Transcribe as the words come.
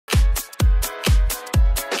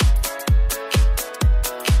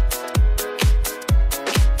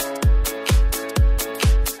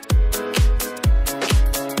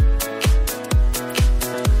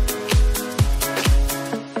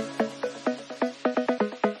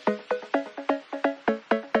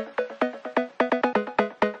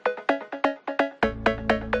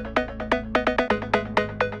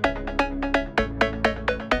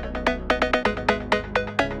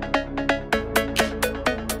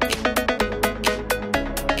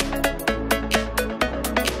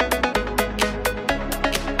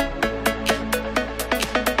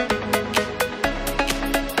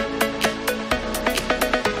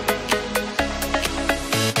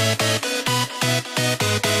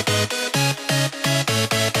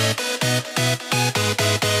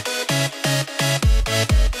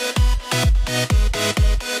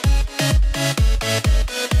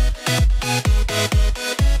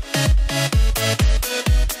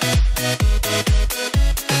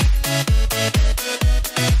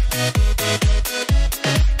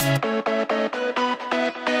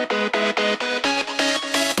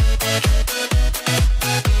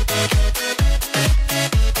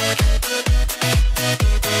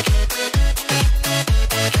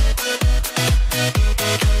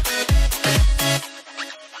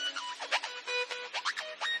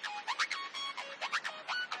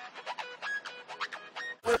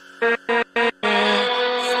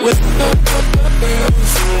Hey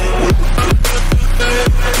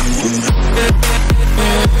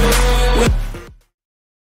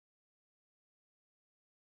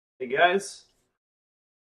guys,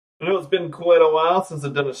 I know it's been quite a while since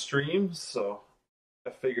I've done a stream, so I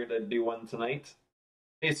figured I'd do one tonight.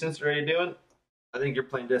 Hey sister, how you doing? I think you're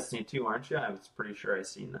playing Destiny 2, aren't you? I was pretty sure I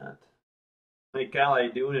seen that. Hey Cal, how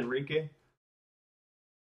you doing, Enrique?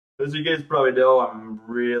 As you guys probably know, I'm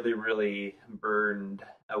really burned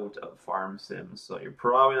out of farm sims, so you're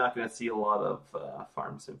probably not going to see a lot of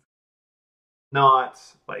farm sim. Not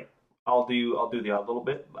like I'll do the odd little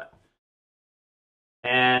bit, but.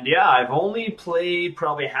 And yeah, I've only played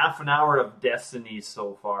probably half an hour of Destiny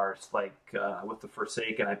so far. It's like with the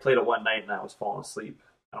Forsaken. I played it one night and I was falling asleep.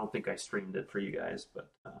 I don't think I streamed it for you guys, but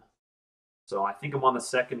so I think I'm on the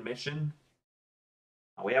second mission.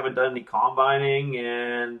 We haven't done any combining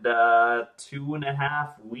in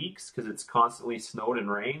 2.5 weeks because it's constantly snowed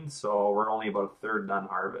and rained. So we're only about a third done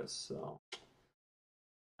harvest. So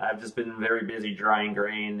I've just been very busy drying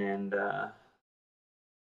grain and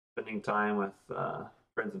spending time with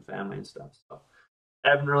friends and family and stuff. So I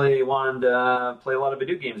haven't really wanted to play a lot of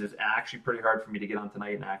video games. It's actually pretty hard for me to get on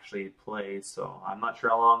tonight and actually play. So I'm not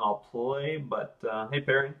sure how long I'll play, but hey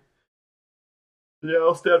Perry. Yeah,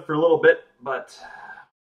 I'll stay out for a little bit, but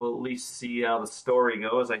we'll at least see how the story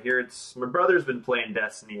goes. I hear it's my brother's been playing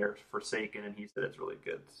Destiny or Forsaken, and he said it's really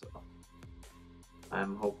good. So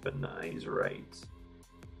I'm hoping he's right.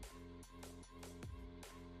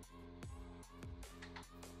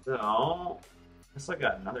 So, I guess I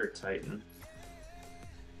got another Titan.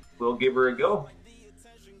 We'll give her a go.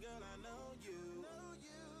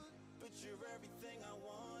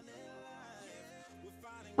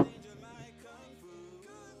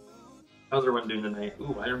 How's everyone doing tonight?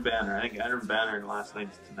 Ooh, Iron Banner. I think Iron Banner in last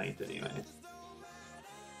night's tonight anyway.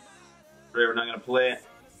 We're not going to play it.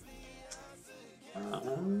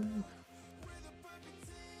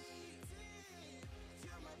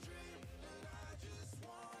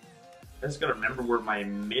 I just gotta remember where my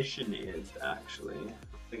mission is, actually.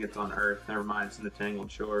 I think it's on Earth. Never mind, it's in the Tangled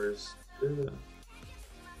Shores. Ugh.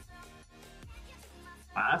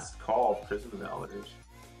 Last call, Prison of Elders.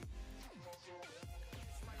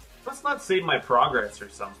 Let's not save my progress or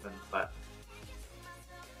something, but...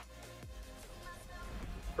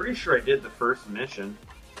 pretty sure I did the first mission.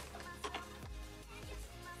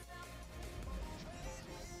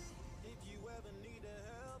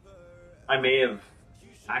 I may have...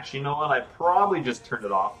 actually, you know what? I probably just turned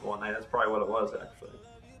it off one night. That's probably what it was, actually.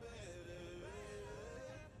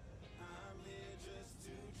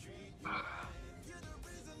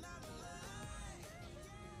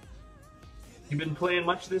 You been playing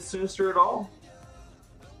much this Sinister at all?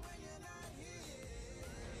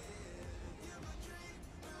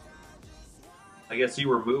 I guess you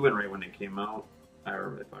were moving right when it came out,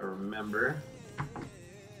 if I remember.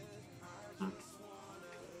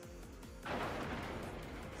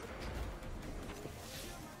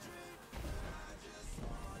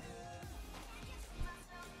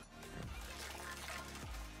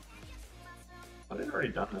 I've already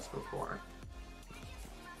done this before.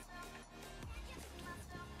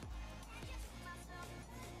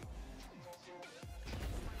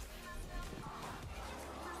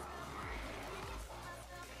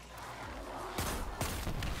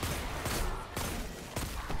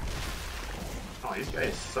 Oh, these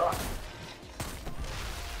guys suck.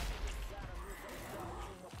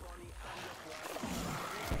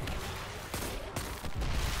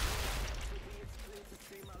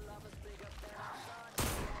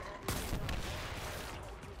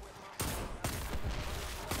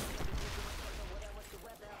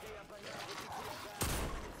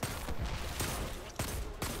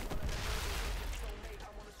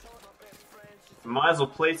 Might as well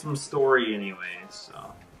play some story anyway, so.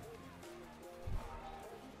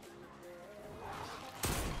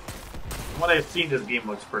 From what I've seen, this game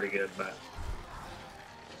looks pretty good, but.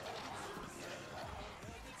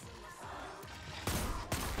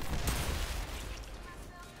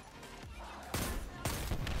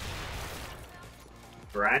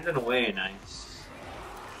 Grinding away, nice.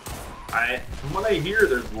 From what I hear,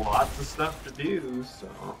 there's lots of stuff to do, so.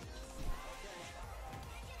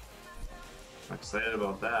 I'm excited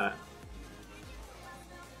about that.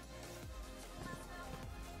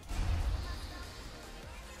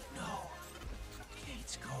 No.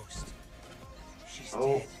 Kate's ghost. She's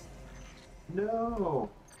dead. No.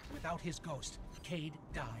 Without his ghost, Cade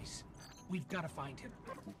dies. We've got to find him.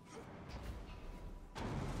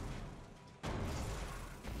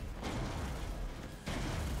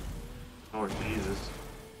 Oh, Jesus.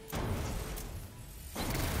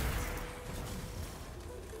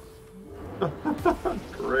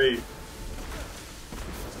 Great.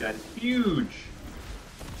 This guy's huge.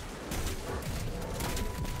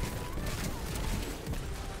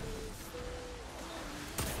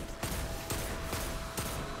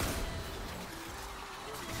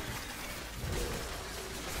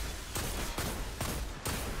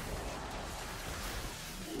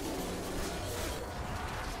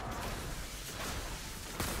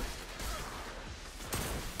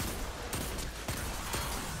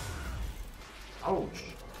 Ouch.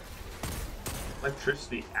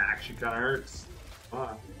 Electricity actually kind of hurts.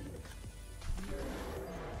 Wow.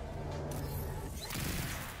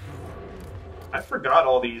 I forgot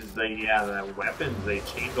all these, the weapons, they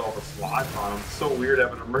changed all the slots on them. It's so weird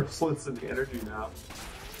having a merciless in the energy now.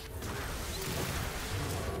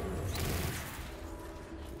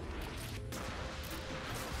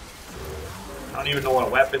 I don't even know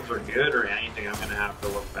what weapons are good or anything. I'm gonna have to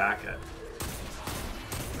look back at.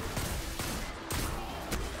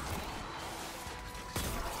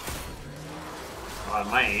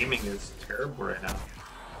 My aiming is terrible right now.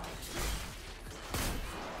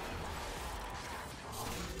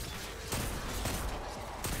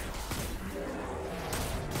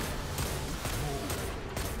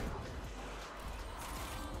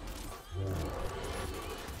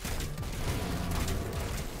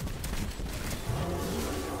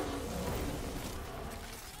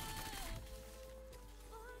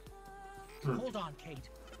 Hold on, Kate.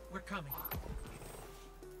 We're coming.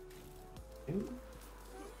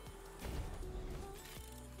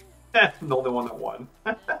 The only one that won.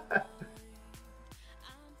 That's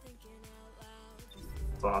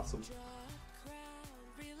awesome.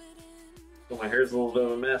 Oh, my hair's a little bit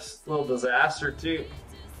of a mess. A little disaster, too.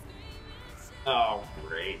 Oh,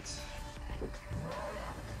 great.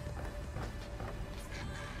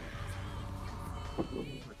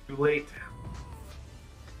 Too late.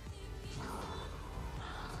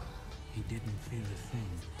 He didn't feel a thing.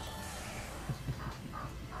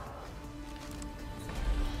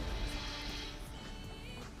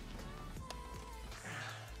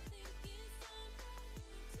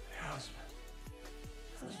 How's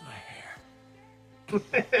my hair?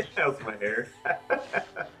 How's my hair?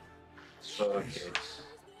 So okay.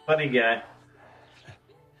 Funny guy.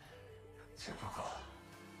 Typical.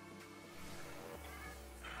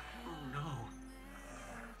 Oh no.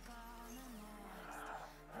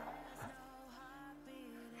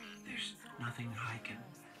 There's nothing I can.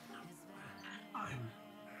 I'm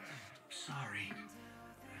sorry.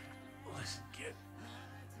 Listen, kid.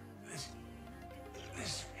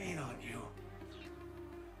 This paint on you.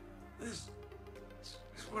 This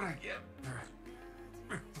is what I get for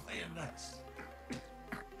playing nuts.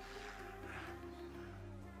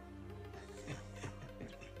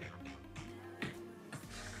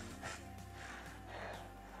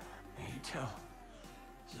 You tell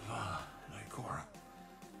Zavala and Ikora.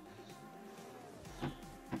 The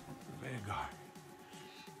Vanguard.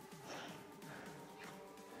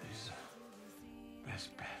 He's the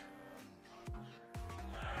best bet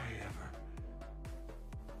I ever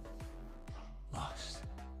lost.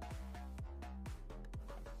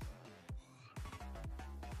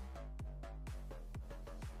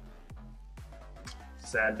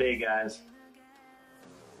 Sad day, guys.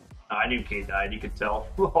 I knew Kate died. You could tell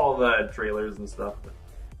all the trailers and stuff. But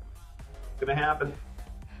it's gonna happen.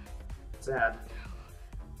 Sad.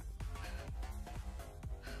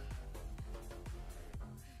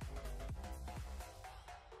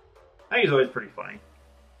 I think he's always pretty funny.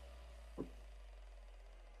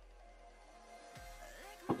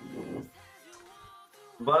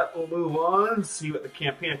 But we'll move on, see what the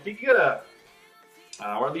campaign. I think you get a.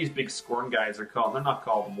 What are these big Scorn guys are called? They're not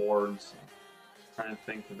called wards. I'm trying to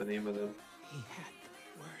think of the name of them. He had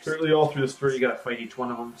the worst. Certainly, all through the story, you gotta fight each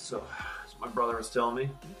one of them. So, as my brother was telling me.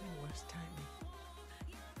 Even worse timing.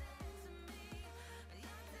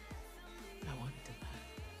 I wanted to laugh.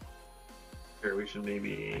 Here, we should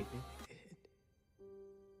maybe. I really did.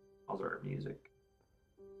 How's our music?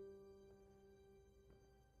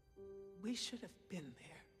 We should have been there.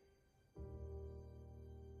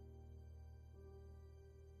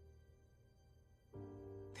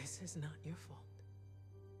 This is not your fault.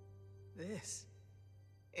 This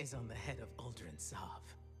is on the head of Uldren Sov.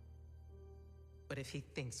 But if he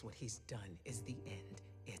thinks what he's done is the end,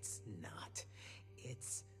 it's not.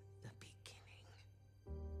 It's the beginning.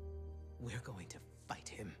 We're going to fight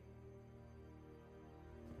him.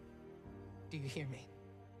 Do you hear me?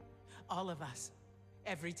 All of us.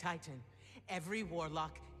 Every Titan, every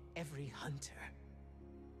Warlock, every Hunter.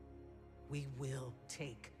 We will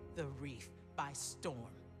take the Reef by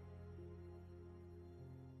storm.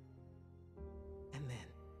 And then,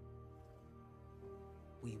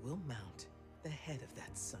 we will mount the head of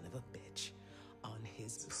that son of a bitch on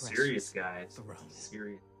his It's precious serious, guys. throne. It's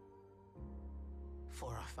serious.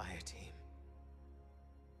 For our fire team.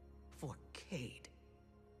 For Cade.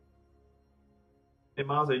 Hey,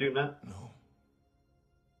 Miles, are you doing that? No,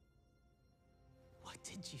 What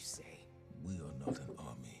did you say? we are not an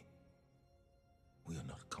army. We are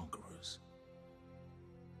not conquerors.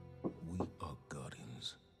 We are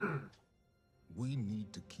guardians. We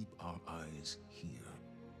need to keep our eyes here.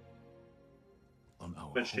 On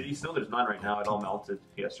our But shitty home, snow, there's none right now. our It all people, melted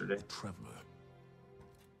yesterday. the traveler.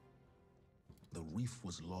 The reef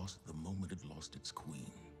was lost the moment it lost its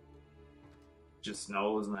queen. Just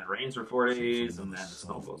snows and then rains for 4 days, and then the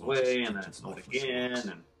snow goes away, and then it snowed again,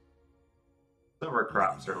 and some of our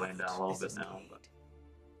crops are laying down a little This bit is now. Cade But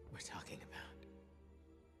we're talking about.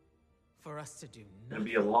 For us to do it's nothing. gonna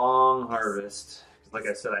be a long harvest. 'Cause like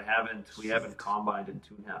I said, we haven't combined in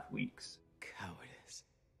 2.5 weeks. Cowardice.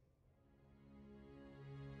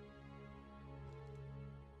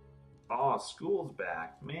 Oh, school's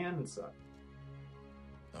back. Man, it sucks.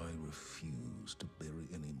 I refuse to bury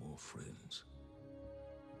any more friends.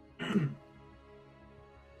 You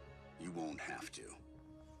won't have to.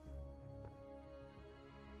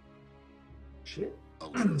 Shit.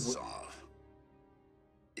 Ultra Sov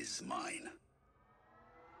is mine.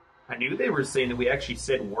 I knew they were saying that we actually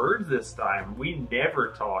said words this time. We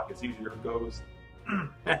never talk. It's usually how it goes.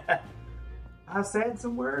 I said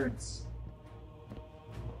some words.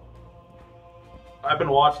 I've been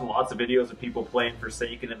watching lots of videos of people playing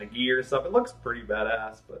Forsaken and the gear and stuff. It looks pretty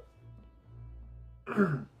badass, but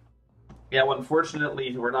yeah. Well,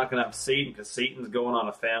 unfortunately, we're not gonna have Satan because Satan's going on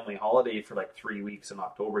a family holiday for like 3 weeks in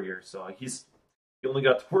October here. So he only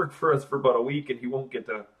got to work for us for about a week, and he won't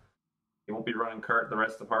be running cart the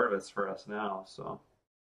rest of harvest for us now. So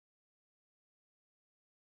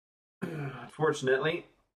unfortunately,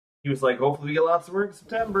 he was like, hopefully we get lots of work in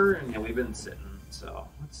September, and yeah, we've been sitting. So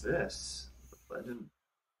what's this? Legend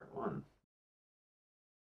Part 1.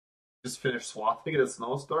 Just finished swathing in a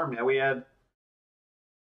snowstorm. Yeah, we had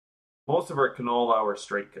most of our canola were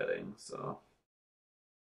straight cutting, so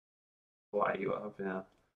fly you up, yeah.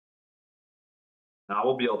 Now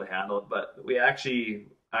we'll be able to handle it, but we actually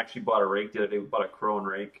bought a rake the other day. We bought a Crone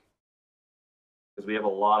rake because we have a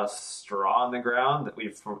lot of straw on the ground that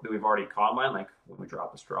we've already combined. Like when we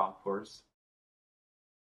drop the straw, of course.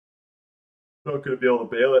 Not going to be able to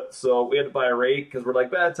bale it, so we had to buy a rake because we're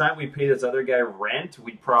like, by the time we pay this other guy rent,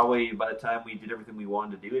 we'd probably, by the time we did everything we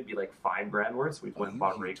wanted to do, it'd be like $5,000 worth. So we went and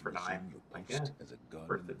bought a rake for $9. Like, yeah, as a guardian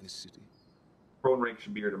worth it. of this city. Prone rake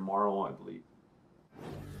should be here tomorrow, I believe.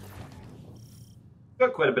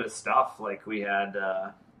 Got quite a bit of stuff. Like we had,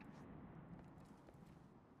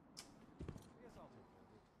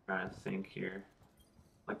 trying to think here,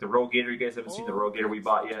 like the Rogator. You guys haven't seen the Rogator we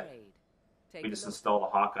bought yet. We just installed a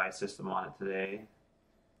Hawkeye system on it today.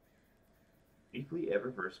 Weekly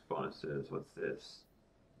Eververse bonuses. What's this?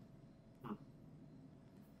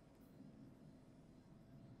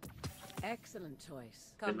 Excellent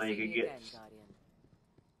choice. Didn't know you could see me get again, Guardian.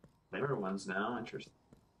 flavor ones now. Interesting.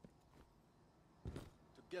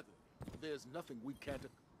 Together, there's nothing we can't.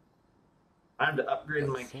 Time to upgrade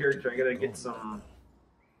my character. I gotta get some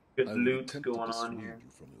good I would loot attempt to going on dissuade here. you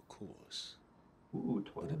from your course. Ooh,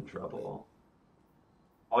 toy in trouble.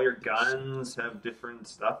 All your guns have different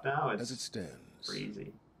stuff now. As it It's stands,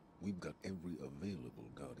 crazy. we've got every available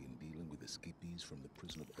guardian dealing with escapees from the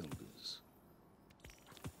prison of elders.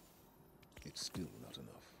 It's still not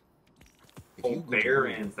enough. If Oh, you go to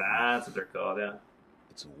Barons. war, That's what they're called. Yeah.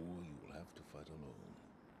 it's a war you will have to fight alone.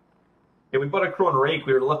 Yeah, we bought a Crone rake.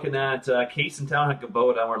 We were looking at Case in Town at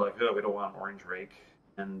Kubota, and we're like, oh, we don't want an orange rake.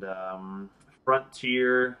 And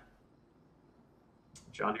Frontier.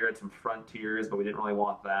 John Deere had some Frontiers, but we didn't really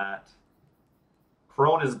want that.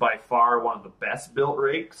 Crone is by far one of the best built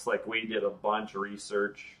rakes. Like, we did a bunch of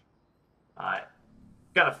research.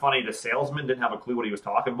 Kind of funny, the salesman didn't have a clue what he was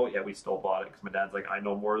talking about, yet we still bought it because my dad's like, I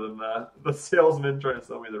know more than the salesman trying to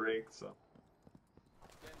sell me the rake. So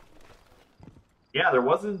yeah, there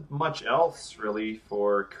wasn't much else really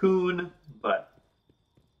for Kuhn, but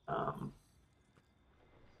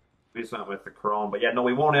we just went with the Crone. But yeah, no,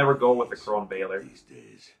 we won't ever go with the Crone baler. These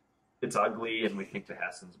days, It's ugly, and we think the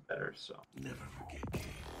Hessen's better. So never forget Cade.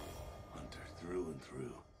 Hunter through and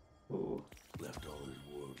through. ooh, Left all his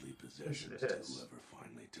worldly possessions to this? whoever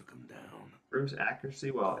finally took him down. improves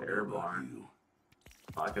accuracy while About airborne. you.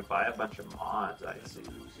 Oh, I could buy a bunch of mods. I I see.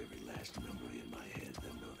 lose every last memory in my head,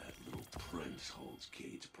 then know that little prince holds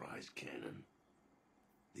Cade's prize cannon.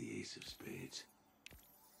 The Ace of Spades.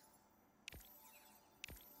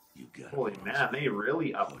 You gotta Holy find man, some they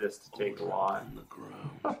really upped this to take a Aldrin lot. in the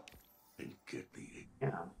ground and get the.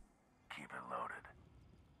 Yeah. Keep it loaded.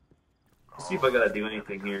 Let's see if I gotta do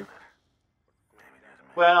anything here.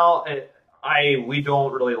 Well, we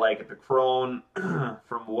don't really like it. The Crone,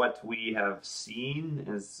 from what we have seen,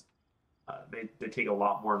 is they take a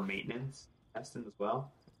lot more maintenance testing as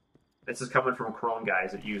well. This is coming from Crone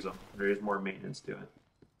guys that use them. There is more maintenance to it.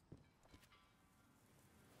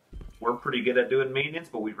 We're pretty good at doing maintenance,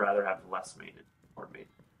 but we'd rather have less maintenance, more maintenance.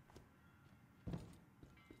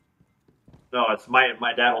 No, it's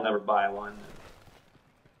my dad will never buy one.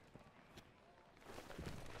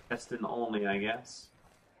 Testing only, I guess.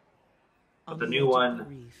 But the new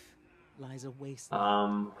one, lies a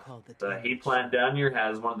wasteland called the hay plant down here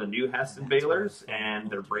has one of the new Heston balers, and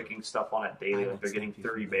they're breaking stuff on it daily. Like they're getting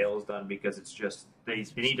 30 bales done because it's just they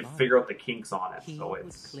need to figure out the kinks on it, so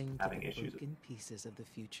it's having issues. Broken pieces of the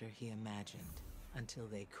future he imagined until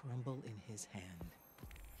they crumble in his hand.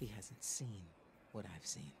 He hasn't seen what I've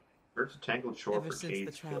seen. Where's the tangled shore Ever for since the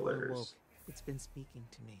cage traveler woke, killers? it's been speaking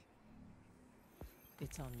to me.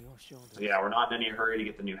 It's on your shoulders. So yeah, we're not in any hurry to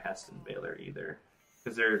get the new Heston baler either,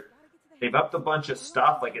 because they've upped a bunch of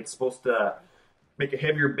stuff. Like it's supposed to make a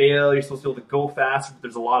heavier bale. You're supposed to be able to go faster.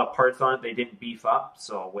 There's a lot of parts on it they didn't beef up,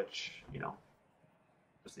 so which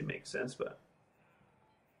obviously makes sense, but.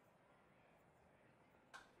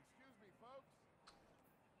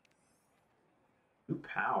 New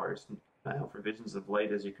powers. I hope for visions of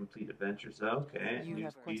light as you complete adventures. Okay. You New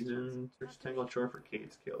have season. Search tangled shore for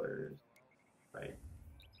Kate's killers. Right.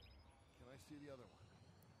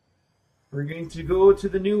 We're going to go to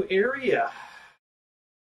the new area.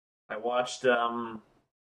 I watched I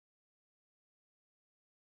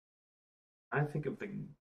think of the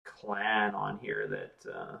clan on here that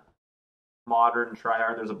Modern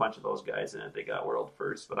Tryhard, there's a bunch of those guys in it. They got world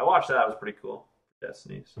first. But I watched that, it was pretty cool.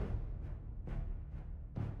 Destiny. So.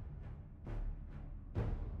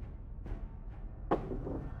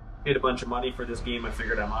 Paid a bunch of money for this game. I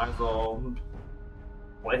figured I might as well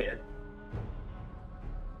play it.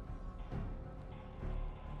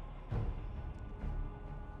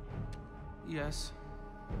 Yes,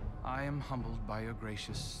 I am humbled by your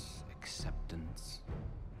gracious acceptance.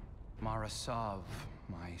 Marasav,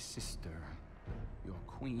 my sister, your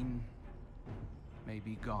queen, may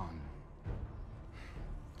be gone.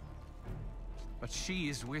 But she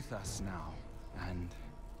is with us now, and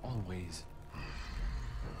always.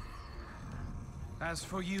 As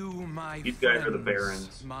for you, my These friends, guys are the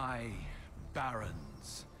Barons. my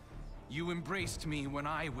barons, you embraced me when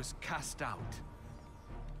I was cast out.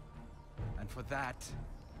 And for that,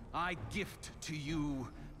 I gift to you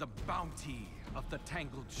the bounty of the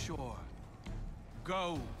Tangled Shore.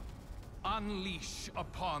 Go, unleash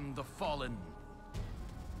upon the fallen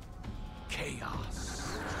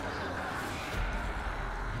chaos.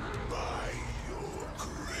 By your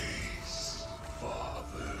grace,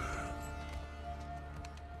 Father.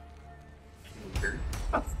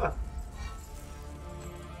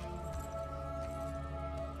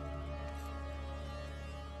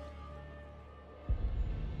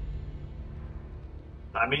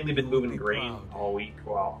 I've mainly been moving grain all week.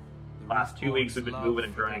 Well, last 2 weeks we've been Love moving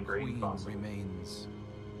and for growing their grain queen constantly. remains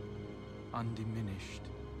undiminished.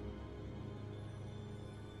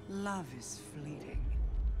 Love is fleeting,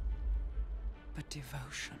 but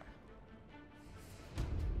devotion,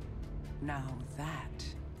 now that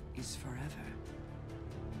is forever.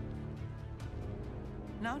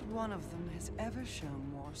 Not one of them has ever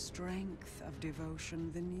shown more strength of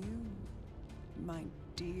devotion than you, my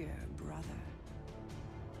dear brother.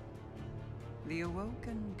 The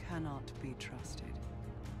Awoken cannot be trusted.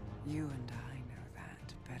 You and I know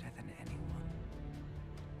that better than anyone.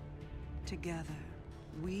 Together,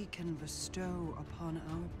 we can bestow upon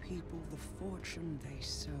our people the fortune they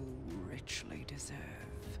so richly deserve.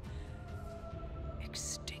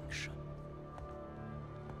 Extinction.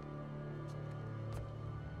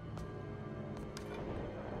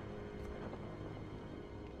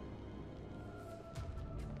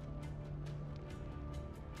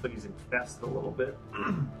 So he's infested a little bit.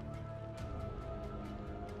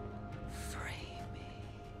 Free me.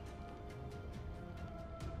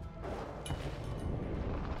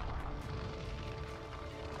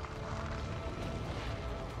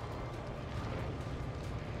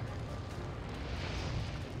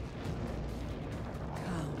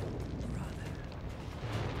 Come, brother.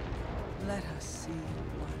 Let us see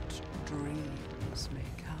what dreams may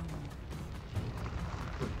come.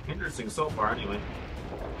 Interesting so far, anyway.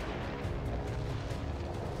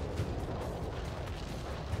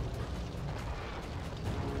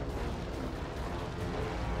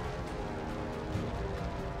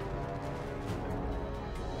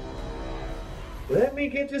 Let me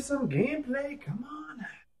get you some gameplay. Come on.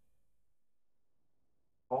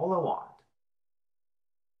 All I want.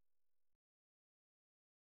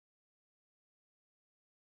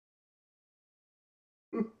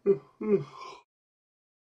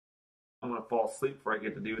 I'm gonna fall asleep before I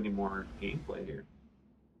get to do any more gameplay here.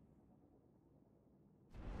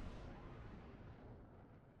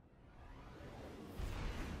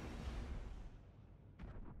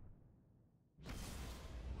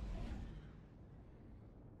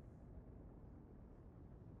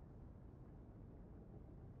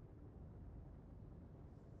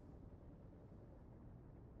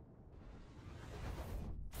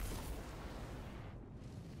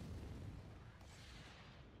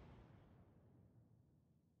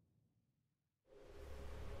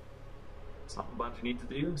 Something Bungie need to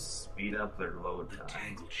do? Speed up their load The time.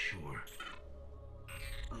 tangled shore.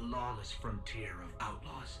 A lawless frontier of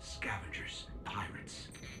outlaws, scavengers, and pirates.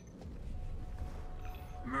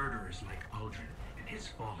 Murderers like Uldren and his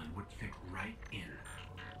fallen would fit right in.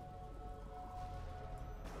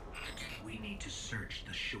 We need to search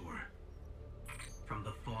the shore. From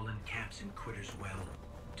the fallen camps in Quitter's Well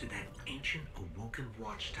to that ancient awoken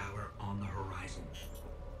watchtower on the horizon.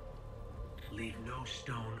 Leave no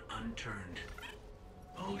stone unturned.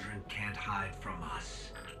 Uldren can't hide from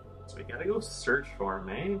us. So we gotta go search for him,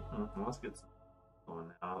 eh? Let's get some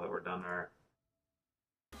going now that we're done our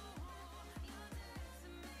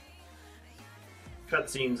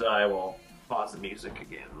cutscenes. I will pause the music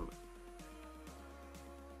again.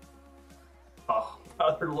 Oh,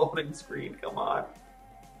 another loading screen, come on.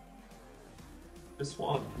 Just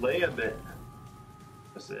want to play a bit.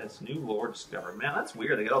 What's this? New lore discovered. Man, that's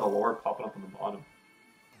weird. They got all the lore popping up on the bottom.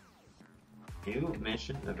 New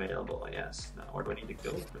mission available. Yes. Now, where do I need to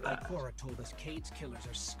go for that? Ikora told us Cade's killers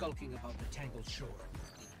are skulking about the tangled shore.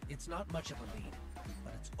 It's not much of a lead,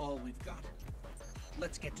 but it's all we've got.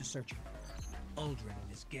 Let's get to searching. Uldren and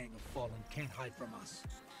his gang of fallen can't hide from us.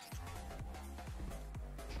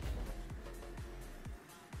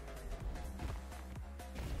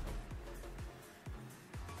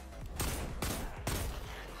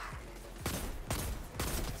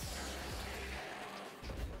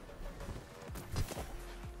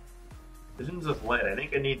 Visions of Light. I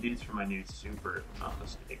think I need these for my new super, if I'm not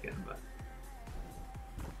mistaken, but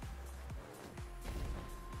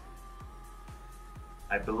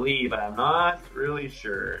I believe. I'm not really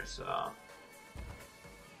sure, so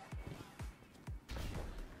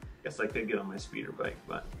guess I could get on my speeder bike,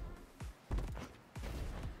 but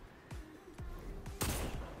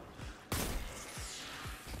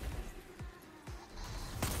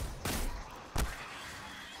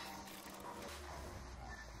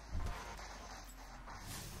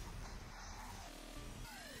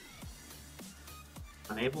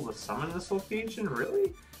unable to summon this location?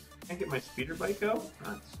 Really? Can't get my speeder bike out?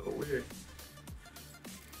 That's so weird.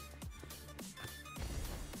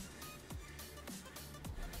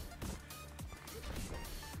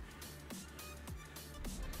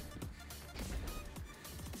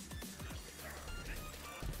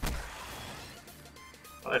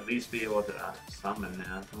 I'll at least be able to summon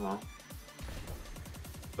now. Come on.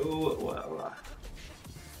 Oh, well.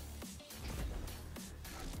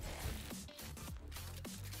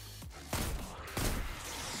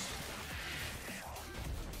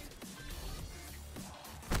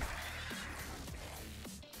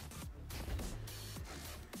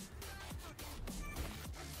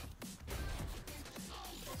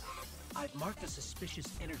 I've marked a suspicious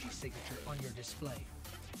energy signature on your display.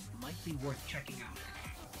 Might be worth checking out.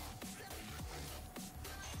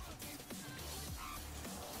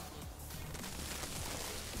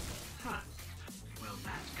 Huh. Well,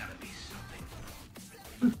 that's gotta be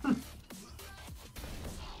something.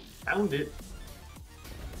 Found it.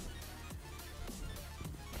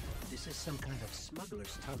 This is some kind of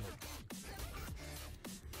smuggler's tunnel.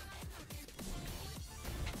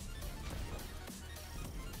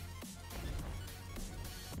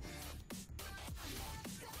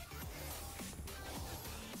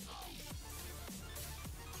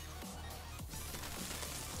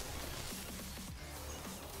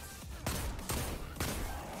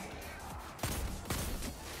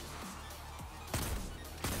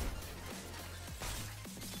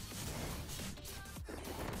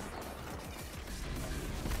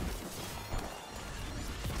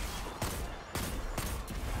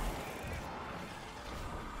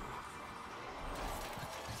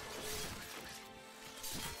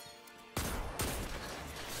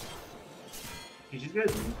 These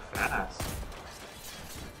guys move fast.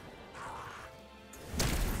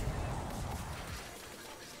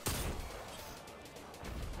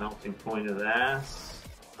 Melting point of ass.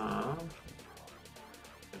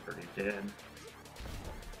 Pretty dead.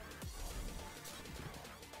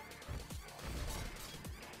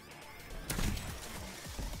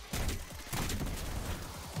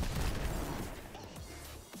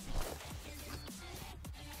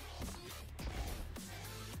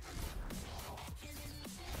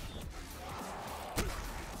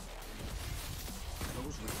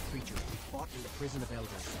 Those were the creatures we fought in the prison of elders.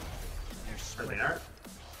 They're There they spreading. are.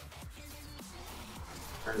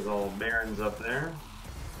 There's old Barons up there.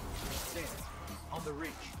 There, on the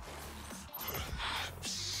ridge.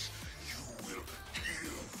 Perhaps you will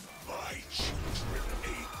give my children a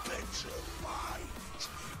better life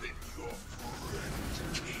than your friend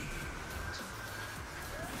Kate.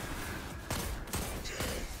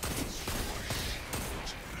 Death is your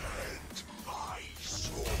shield and my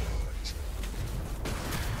sword.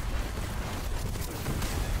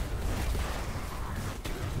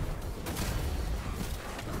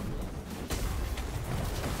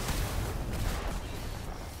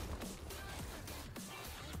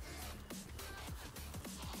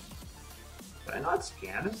 Did I not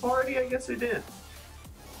scan this already? I guess I did.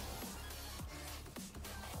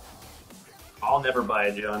 I'll never buy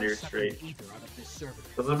a John Deere Sucking straight. ether out of this servitor.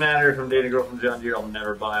 Doesn't matter if I'm dating a girl from John Deere, I'll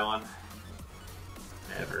never buy one.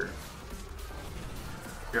 Never.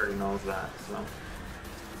 He already knows that, so.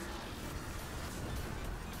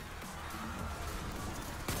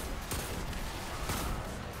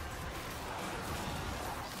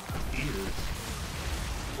 Jesus.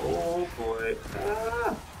 Oh boy.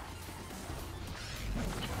 Ah.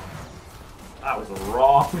 That was a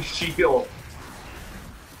wrong shield.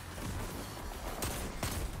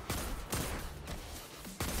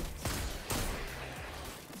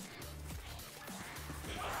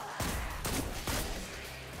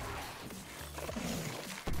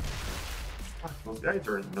 Fuck, those guys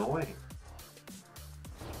are annoying.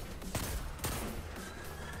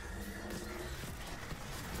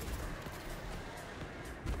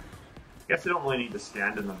 Guess I don't really need to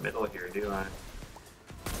stand in the middle here, do I?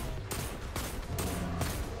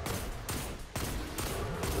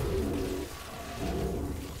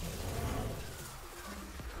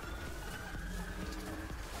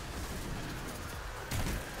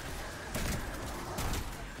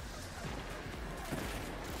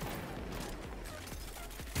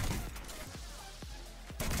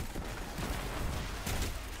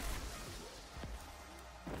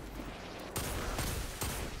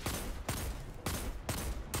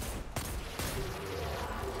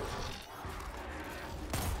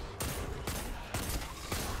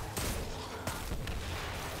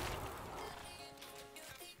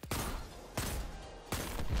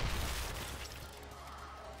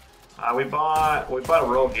 We bought a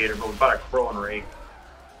rogue gator, but we bought a crow and rake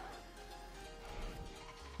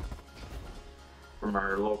from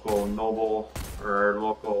our local noble or our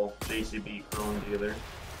local JCB crow dealer.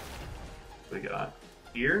 We got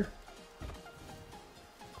here.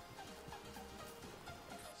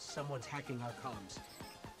 Someone's hacking our comms.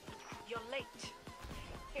 You're late.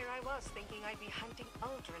 Here I was thinking I'd be hunting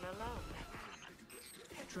Aldrin alone.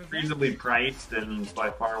 Reasonably priced and by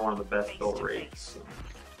far one of the best built rakes. So.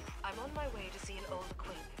 I'm on my way to see an old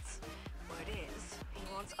acquaintance. Word is, he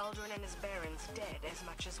wants Aldrin and his barons dead as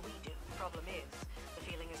much as we do. Problem is, the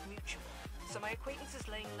feeling is mutual. So my acquaintance is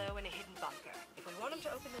laying low in a hidden bunker. If we want him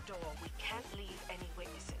to open the door, we can't leave any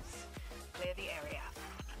witnesses. Clear the area.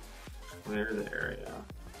 Clear the area.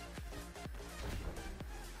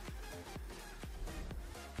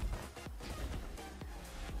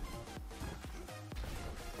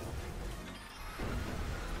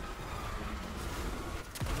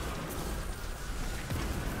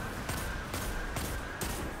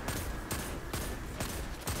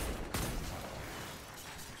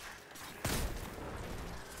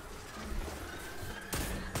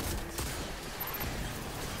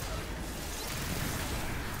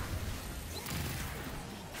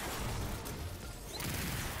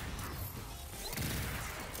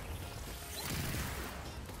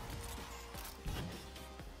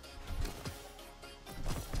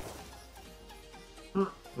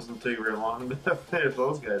 Doesn't take very long to finish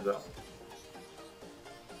those guys up.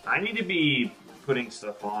 I need to be putting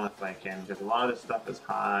stuff on if I can, because a lot of this stuff is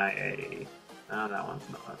high. No, that one's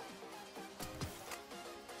not.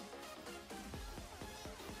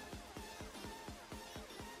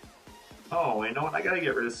 Oh, you know what? I gotta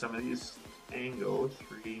get rid of some of these Tango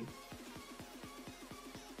 3.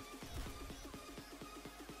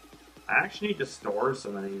 I actually need to store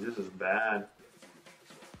some of these. This is bad.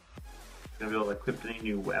 Gonna be able to equip any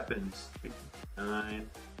new weapons. 59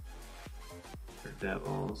 for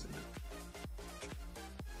devils.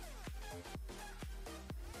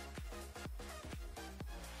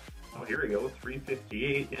 here we go,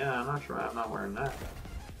 358. Yeah, I'm not sure. I'm not wearing that.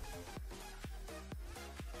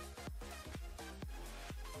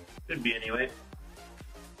 Could be anyway.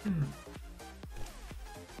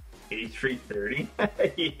 8330.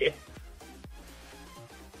 Yeah.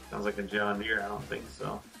 Sounds like a John Deere. I don't think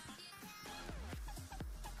so.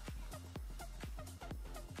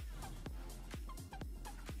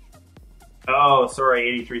 Oh, sorry,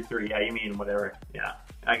 8330. Yeah, you mean whatever. Yeah,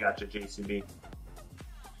 I got you, JCB.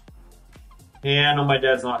 Yeah, I know my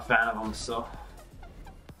dad's not a fan of them, so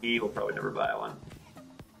he will probably never buy one.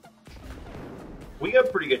 We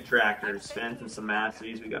got pretty good tractors, Fendt and some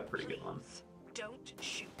Massey's. We got pretty good ones. Don't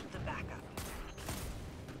shoot the backup.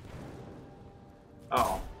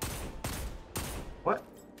 Oh. What?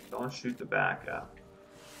 Don't shoot the backup.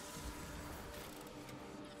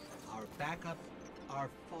 Our backup are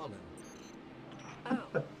fallen. Oh,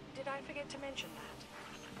 did I forget to mention that?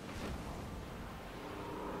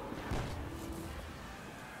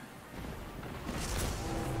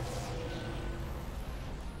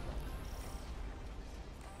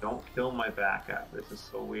 Don't kill my backup. This is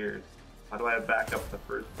so weird. Why do I have backup in the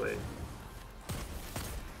first place?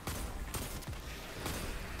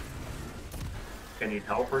 I need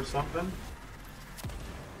help or something?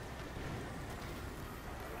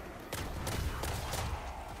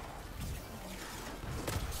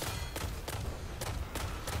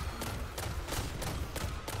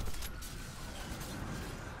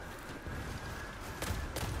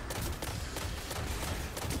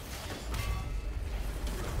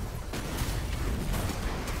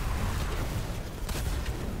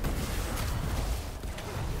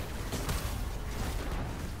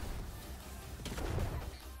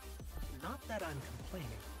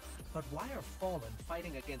 But why are Fallen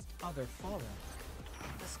fighting against other Fallen?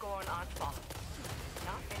 The Scorn aren't Fallen.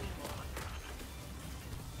 Not anymore.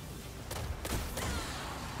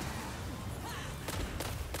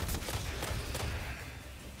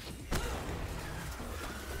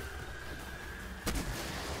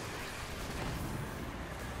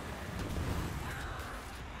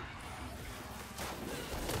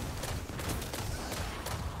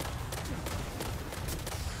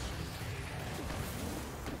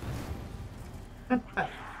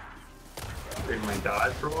 Bring my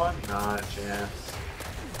dodge for one? Not a chance.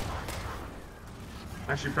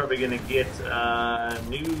 Actually, probably gonna get a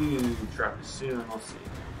new truck soon. We'll see.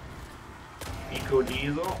 Eco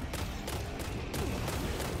Diesel.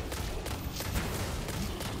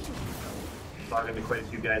 Talking to quite a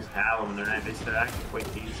few guys have them. They're actually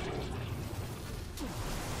quite decent.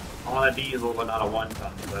 I want a diesel, but not a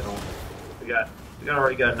 1-ton. So I don't. We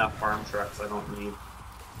already got enough farm trucks. I don't need.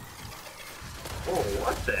 Oh,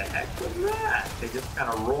 what the heck was that? They just kind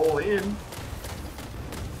of roll in.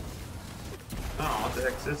 Oh, what the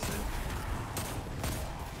heck's this thing?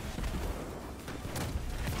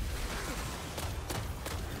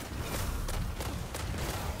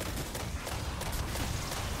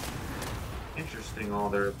 Interesting, all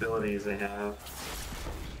their abilities they have.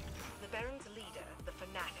 The Baron's leader, the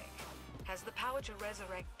Fanatic, has the power to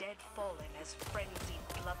resurrect dead Fallen as frenzied,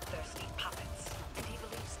 bloodthirsty puppets, and he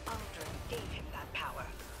believes Aldrin gave him that power.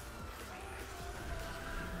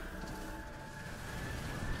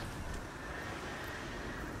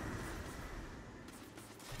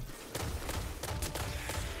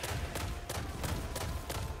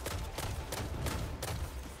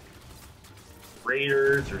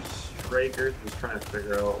 Raiders or strikers. Just trying to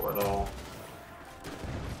figure out what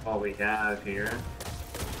all we have here.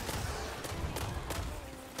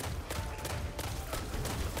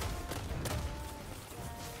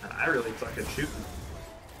 I really suck at shooting.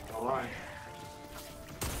 Don't lie.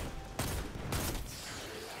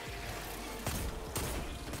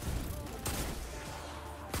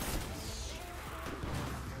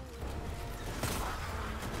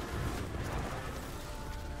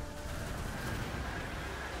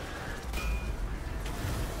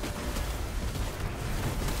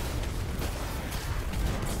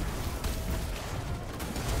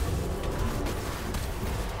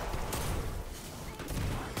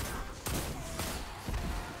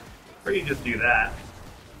 Or you just do that.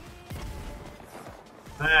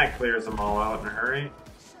 That clears them all out in a hurry.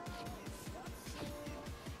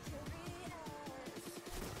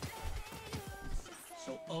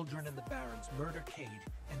 So Uldren and the Barons murder Cade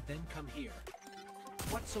and then come here.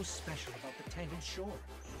 What's so special about the Tangled Shore?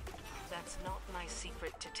 That's not my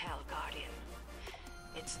secret to tell, Guardian.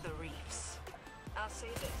 It's the reefs. I'll say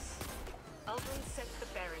this. Uldren sent the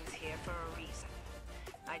Barons here for a reason.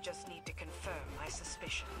 I just need to confirm my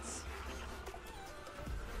suspicions.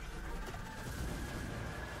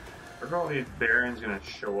 Where are all these Barons gonna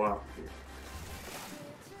show up here?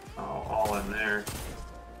 Oh, all in there.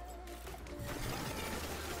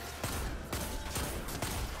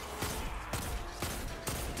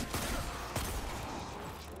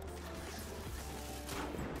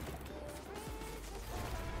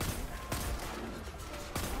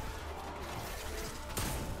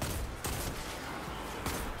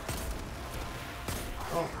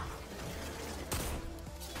 Oh.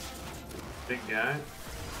 Big guy.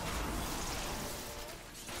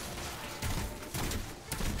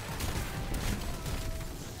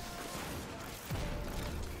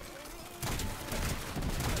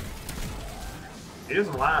 He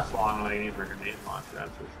doesn't last long when I need for grenade launch, that's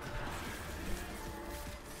for sure.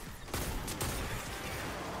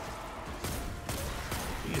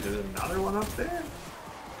 Geez, there's another one up there?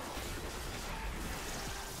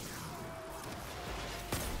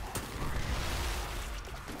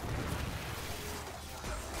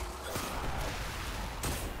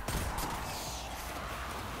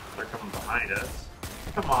 They're coming behind us.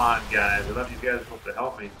 Come on, guys. I thought these guys were supposed to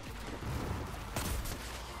help me.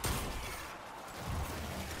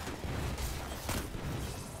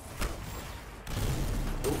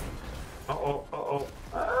 Uh-oh, uh-oh.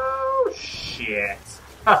 Oh, shit.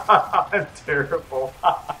 I'm terrible.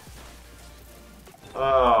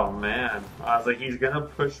 Oh, man. I was like, he's gonna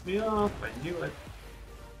push me off. I knew it.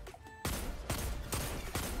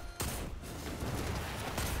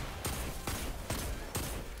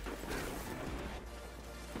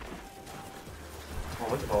 Oh,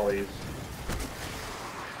 look at all these.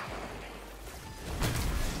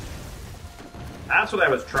 That's what I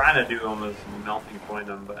was trying to do on this melting point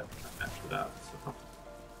them, but I messed it up. So.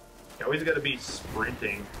 You always got to be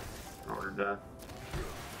sprinting in order to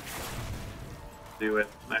do it.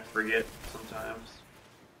 I forget sometimes.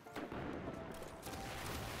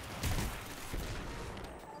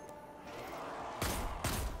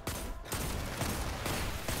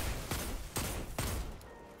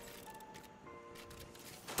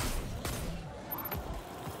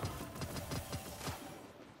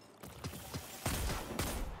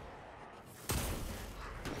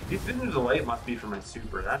 These fingers of light must be for my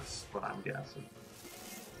super, that's what I'm guessing.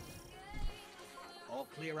 All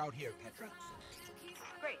clear out here, Petra.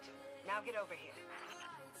 Great. Now get over here.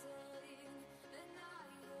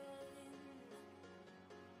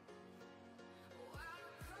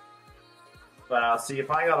 But see,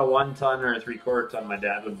 if I got a 1 ton or a 3/4 ton, my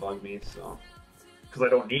dad would bug me, so. Because I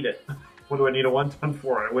don't need it. What do I need a 1 ton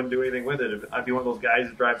for? I wouldn't do anything with it. I'd be one of those guys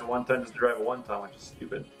that drives a 1 ton just to drive a 1 ton, which is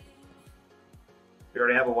stupid. We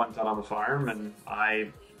already have a 1 ton on the farm, and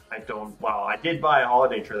I don't, well, I did buy a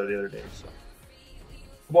holiday trailer the other day, so.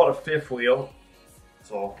 I bought a 5th wheel,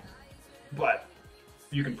 so, but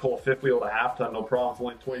you can pull a 5th wheel to 1/2 ton, no problem, it's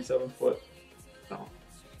only 27 foot, so.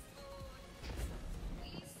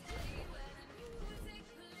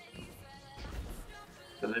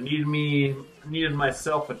 And I needed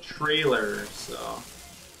myself a trailer, so.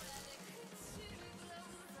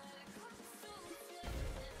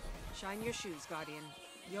 Shine your shoes, Guardian.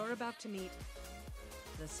 You're about to meet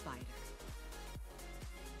the spider.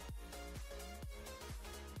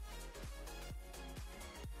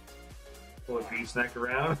 Pull a gooseneck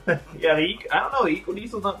around. Yeah, I don't know, the Eco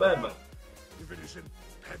Diesel's not bad, but. If it isn't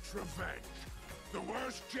Petra Venge, the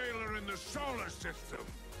worst jailer in the solar system.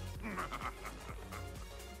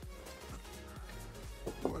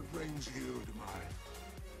 What brings you to my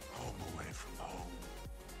home away from home?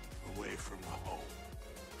 Away from home.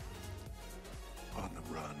 On the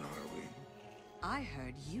run, are we? I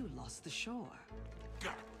heard you lost the shore.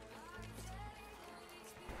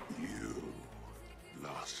 You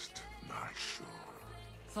lost my shore.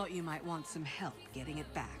 Thought you might want some help getting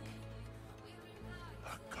it back.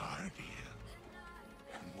 A guardian.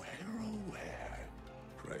 And where, oh where,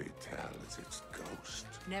 pray tell, is its ghost?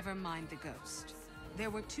 Never mind the ghost. There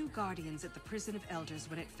were 2 guardians at the prison of elders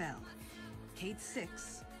when it fell. Cade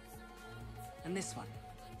 6, and this one.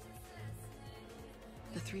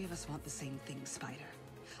 The 3 of us want the same thing, Spider.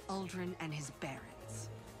 Uldren and his barons.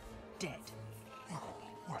 Dead. Oh,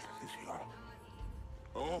 what is your...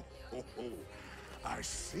 Oh, I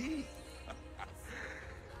see.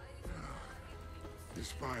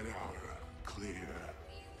 Despite our clear,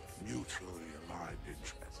 mutually aligned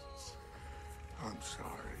interests, I'm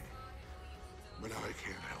sorry, but I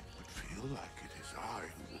can't help but feel like it is I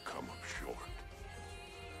who will come up short.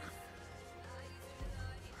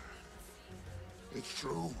 It's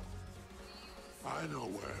true. I know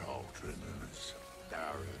where Uldren and his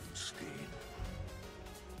barons scheme.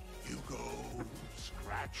 You go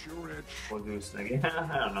scratch your itch. Pull a gooseneck. Yeah,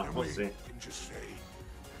 I don't know, we'll see. Can just say,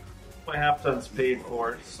 My 1/2 ton's paid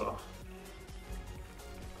for it, so.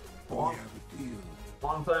 we have a deal.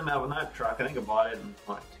 Long time having that truck. I think I bought it in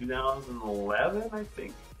what, 2011, I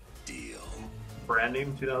think. Deal. Brand new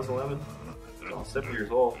 2011. Well, 7 years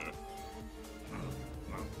old.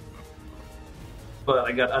 But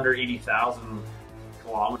I got under 80,000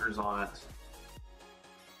 kilometers on it.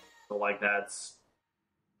 So like that's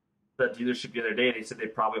that dealership the other day. They said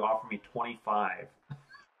they'd probably offer me 25.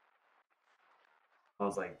 I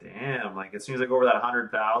was like, damn! Like as soon as I go over that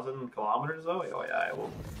 100,000 kilometers, though, oh yeah, I will.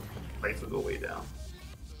 Price will go way down.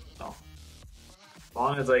 So as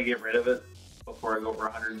long as I get rid of it before I go over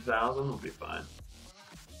 100,000, we'll be fine.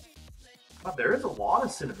 But there is a lot of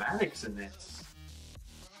cinematics in this.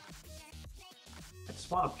 I just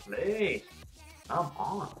want to play. Come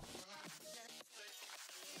on.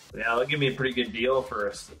 Yeah, they'll give me a pretty good deal for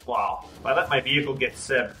a. Wow, if I let my vehicle get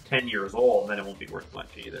 10 years old, then it won't be worth much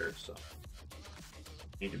either. So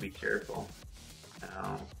need to be careful.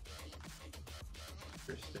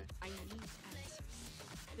 Interesting. I need answers.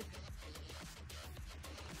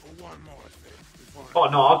 One more thing. Oh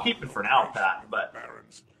no, I'll keep it for now, Pat. But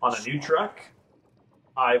on a new truck,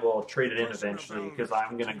 I will trade it in eventually because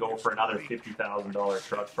I'm gonna go for another $50,000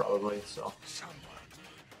 truck probably. So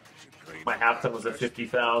my half ton was at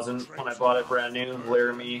 $50,000 when I bought it brand new,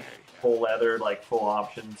 Laramie, full leather, like full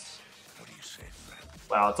options.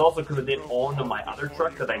 Wow, it's also because I didn't own my other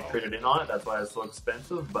truck that I traded in on it. That's why it's so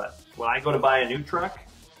expensive. But when I go to buy a new truck,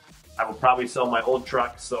 I will probably sell my old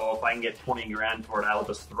truck. So if I can get 20 grand for it, I'll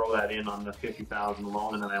just throw that in on the 50,000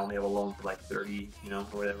 loan, and then I only have a loan for like 30, or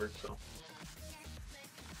whatever. So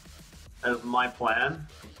that was my plan.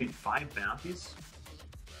 Complete 5 bounties.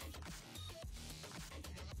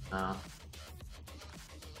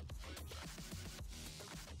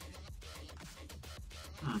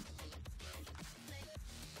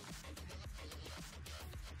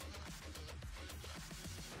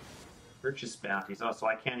 Purchase bounties. Oh, so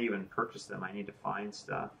I can't even purchase them. I need to find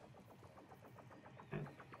stuff. Okay.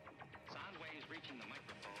 Sound waves reaching the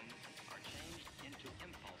microphone are changed into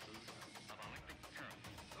impulses of electric current.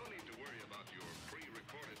 No need to worry about your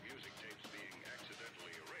pre-recorded music tapes being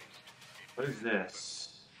accidentally erased. What is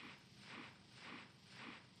this?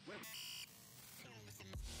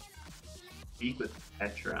 Speak with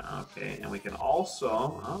Petra. Okay, and we can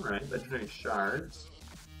also, alright, legendary shards.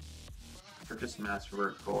 Purchase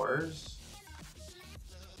masterwork cores.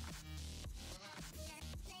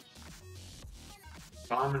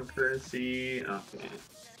 Common currency. Okay.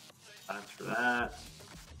 That's for that.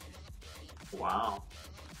 Wow.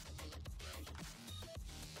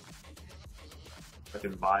 I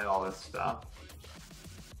can buy all this stuff.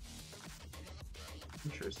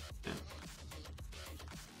 Interesting.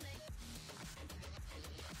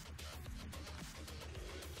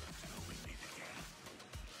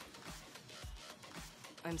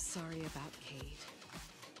 I'm sorry about Cade.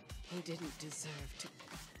 He didn't deserve to.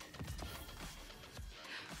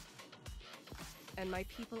 And my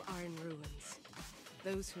people are in ruins.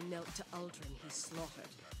 Those who knelt to Uldren he slaughtered.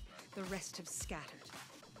 The rest have scattered.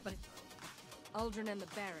 But Uldren and the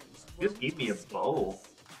Barons Just give me a bow.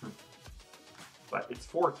 But it's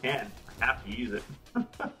 410. I have to use it.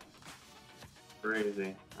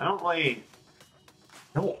 Crazy. I don't really...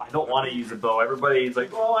 No, I don't want to use a bow. Everybody's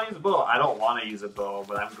like, "Oh, I use a bow." I don't want to use a bow,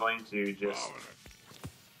 but I'm going to just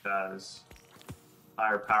because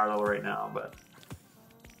higher power level right now. But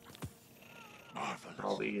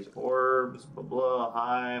all these orbs, blah blah,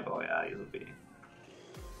 hive. Oh yeah, these will be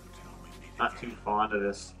not too fond of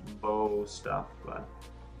this bow stuff, but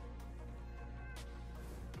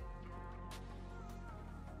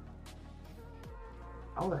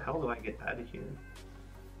how the hell do I get out of here?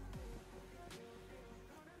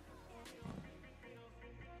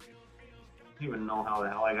 I don't even know how the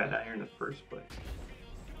hell I got down here in the first place.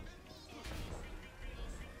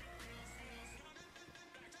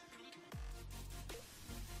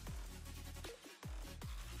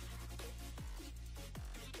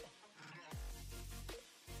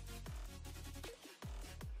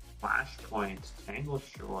 Flashpoint, Tangle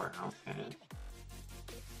Shore, okay.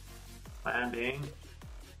 Landing.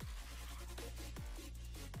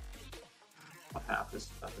 What half this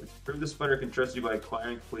stuff is. Prove the spider can trust you by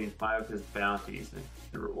acquiring completing 5 of his bounties and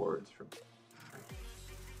the rewards from.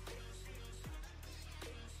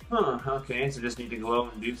 Huh, okay, so just need to go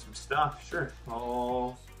out and do some stuff, sure.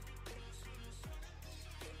 Oh.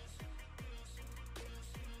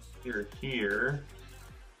 You're here.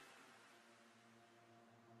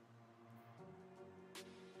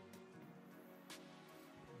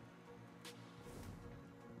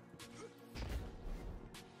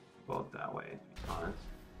 Go that way, to be honest.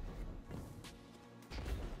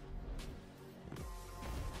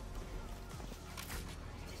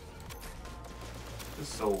 This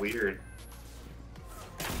is so weird.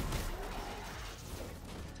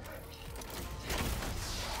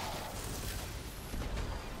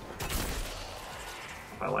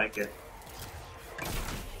 I like it.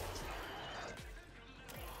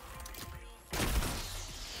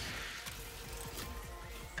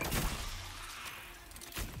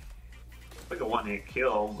 Like a one-hit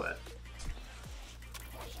kill, but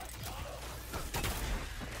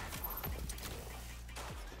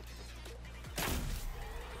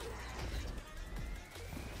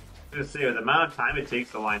I was gonna say, with the amount of time it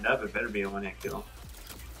takes to line up, it better be a one-hit kill.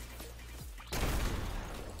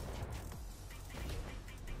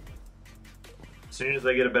 As soon as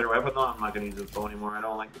I get a better weapon though, I'm not gonna use the bow anymore. I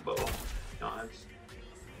don't like the bow, to be honest.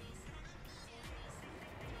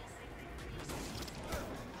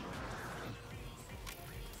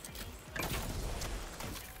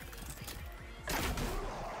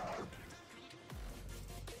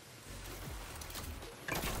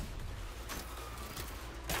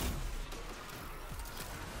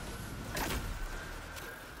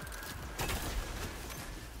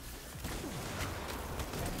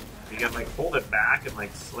 You gotta like hold it back and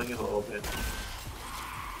like sling it a little bit.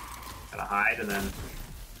 Gotta hide and then.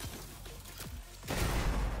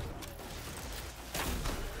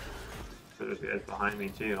 There's guys behind me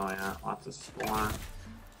too. Oh yeah, lots of spawn.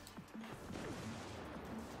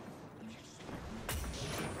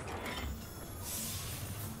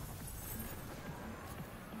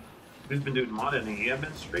 Who's been doing modding? You have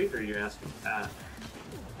been straight, or are you asking Pat?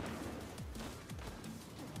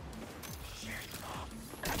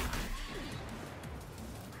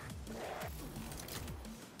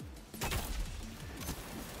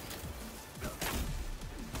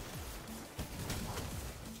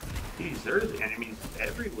 Jeez, there's enemies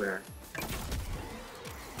everywhere.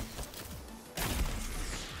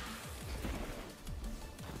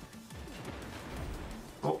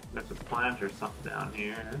 Oh, there's a plant or something down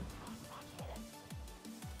here.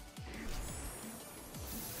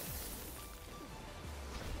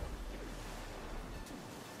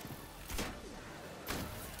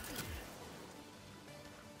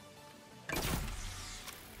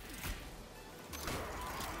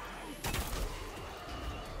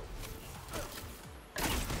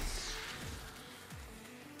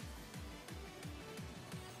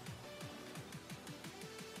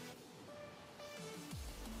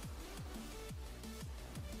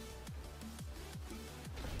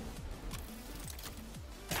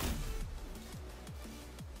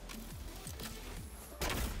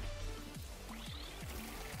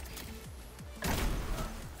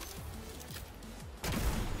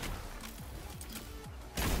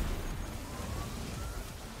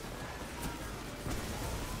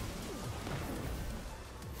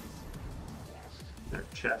 Their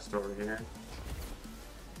chest over here.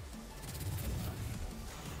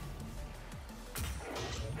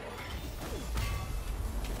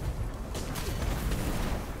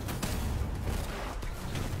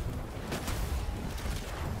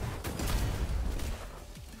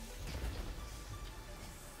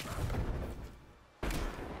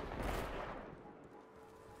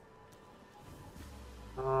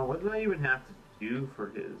 What did I even have to do for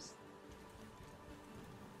his?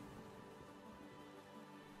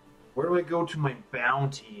 Where do I go to my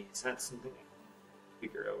bounties? That's something I can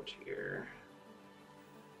figure out here.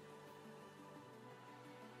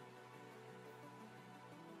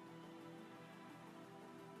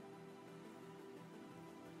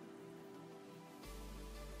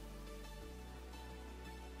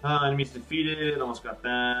 Enemies defeated, almost got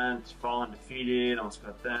that. Fallen defeated, almost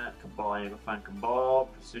got that. Cabal, I need to go find Cabal.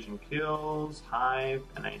 Precision kills, Hive,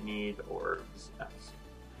 and I need orbs. Yes.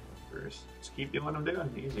 First, just keep doing what I'm doing.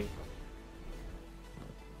 Easy.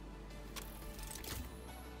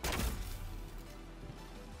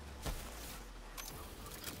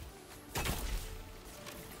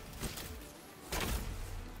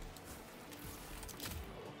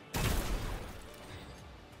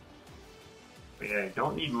 But yeah,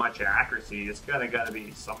 don't need much accuracy. You just gotta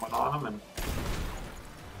be somewhat on them,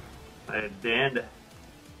 and I did.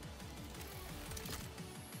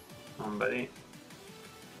 Come on, buddy.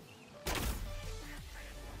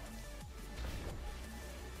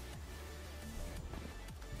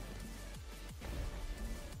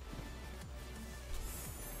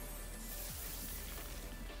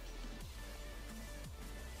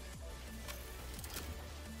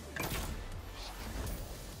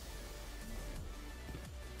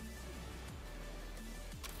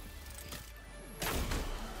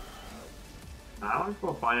 I don't know if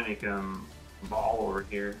we'll find any ball over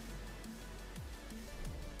here.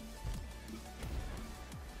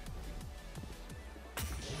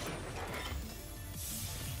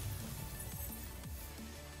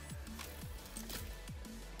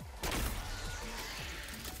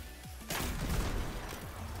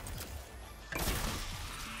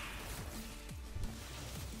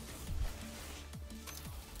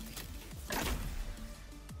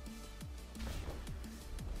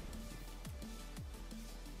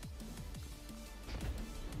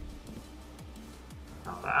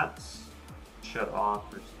 that shut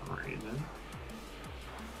off for some reason.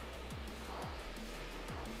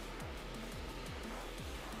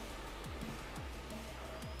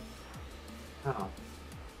 Oh.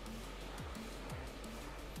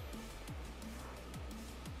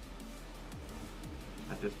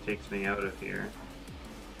 That just takes me out of here.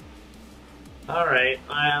 Alright,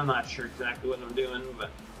 I'm not sure exactly what I'm doing, but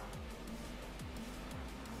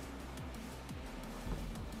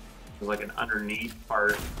there's like an underneath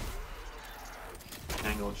part.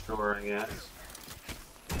 Angled shore, I guess.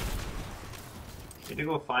 Need to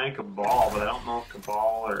go find Cabal, but I don't know if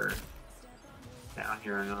Cabal are down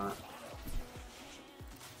here or not.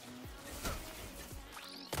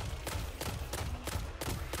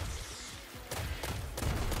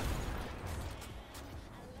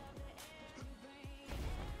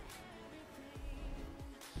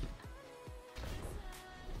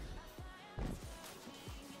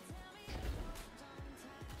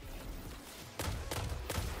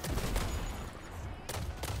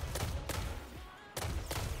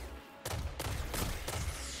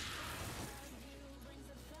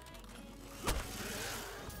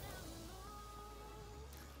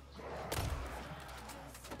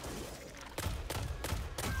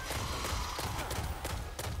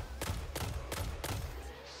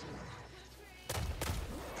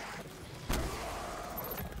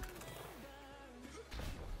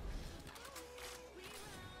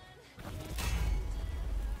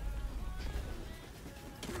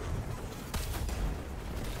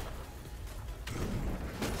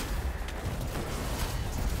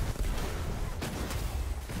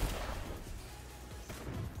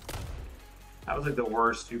 That was like the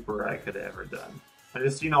worst super I could have ever done. I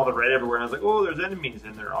just seen all the red everywhere and I was like, oh, there's enemies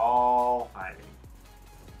and they're all hiding.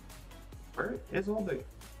 Where is all the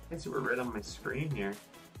things that were red on my screen here?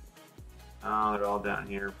 Oh, they're all down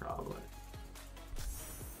here probably.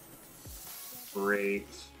 Great.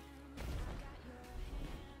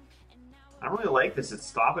 I don't really like this. It's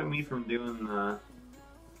stopping me from doing the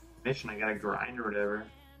mission. I gotta grind or whatever.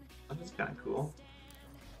 That's kind of cool.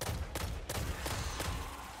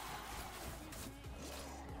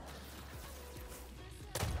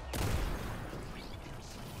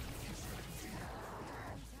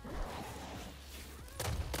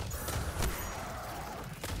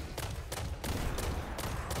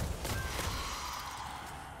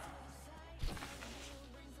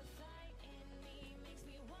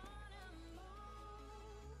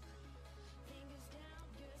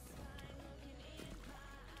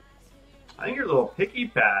 I think your little picky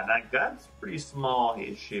pad, like that's a pretty small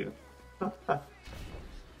issue. I'm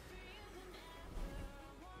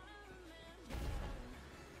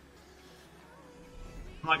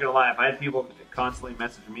not gonna lie, if I had people constantly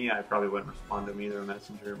message me, I probably wouldn't respond to them either on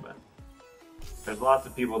Messenger, but there's lots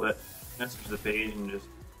of people that message the page and just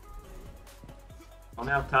don't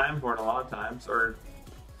have time for it a lot of times. Or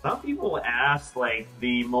some people ask like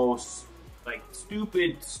the most like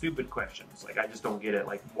stupid questions. Like I just don't get it.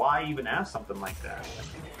 Like why even ask something like that?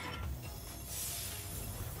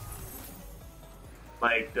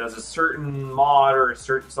 Like does a certain mod or a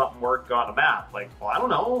certain something work on a map? Like, well, I don't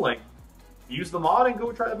know. Like use the mod and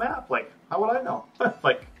go try the map. Like how would I know?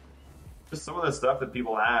 Like just some of the stuff that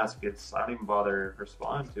people ask, I don't even bother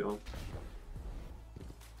responding to them.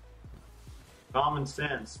 Common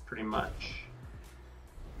sense, pretty much.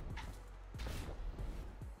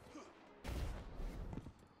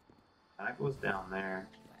 That goes down there.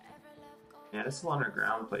 Yeah, this little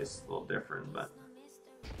underground place is a little different, but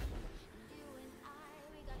I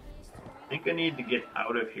think I need to get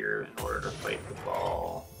out of here in order to fight the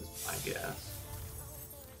ball, is my guess.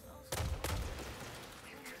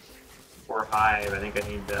 Or Hive, I think I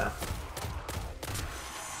need to...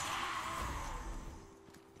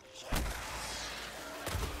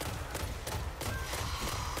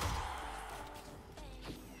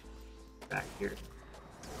 back here.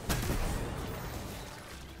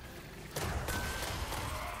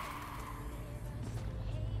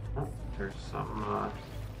 Oh, there's some,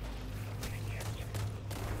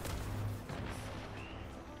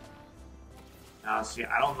 Now, see,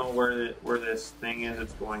 I don't know where this thing is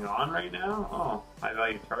that's going on right now. Oh, high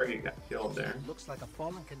value target got killed there. Looks like a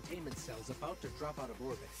fallen containment cell's about to drop out of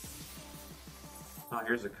orbit. Oh,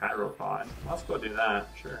 here's a chiropod. Let's go do that.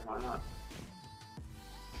 Sure, why not?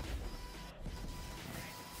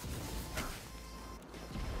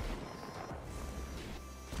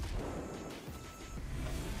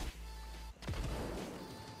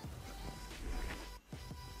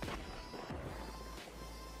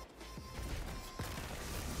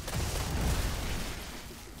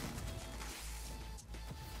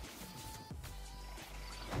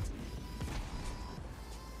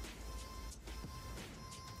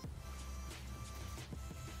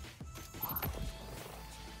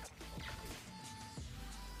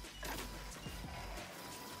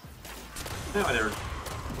 No, I never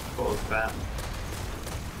closed that.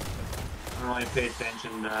 I don't really pay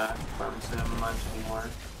attention to Farm Sim much anymore.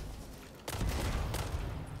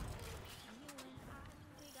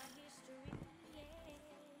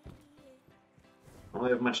 I don't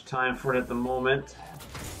have much time for it at the moment.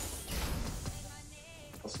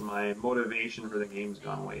 Plus my motivation for the game's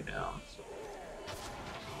gone way down. So.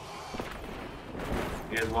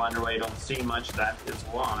 You guys wonder why you don't see much, that is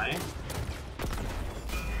why.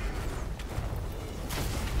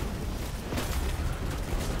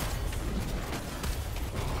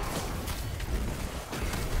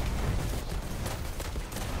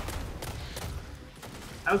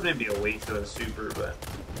 That was maybe a waste of a super, but...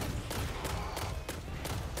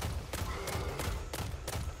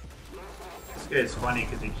 This guy's funny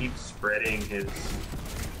because he keeps spreading his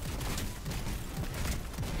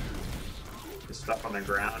stuff on the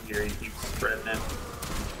ground here. He keeps spreading it.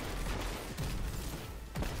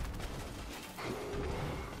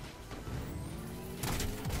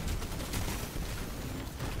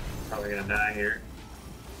 Probably gonna die here.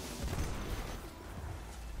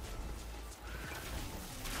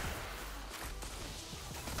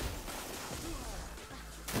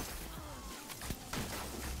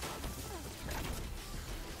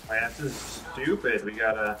 This is stupid. We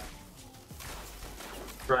gotta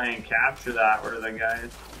try and capture that. Where are the guys?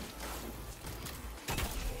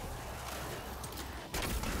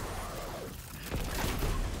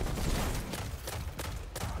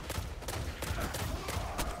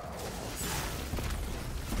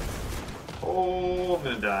 Oh, I'm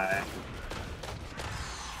gonna die.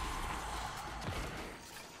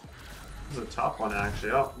 This is a tough one,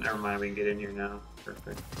 actually. Oh, never mind. We can get in here now.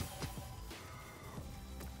 Perfect.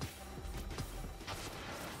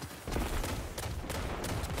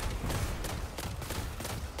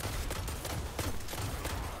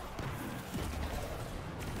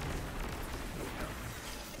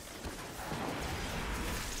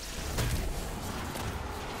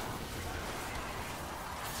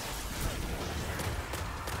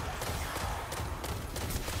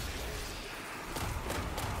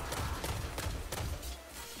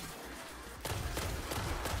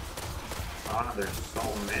 Oh, there's so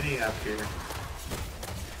many up here.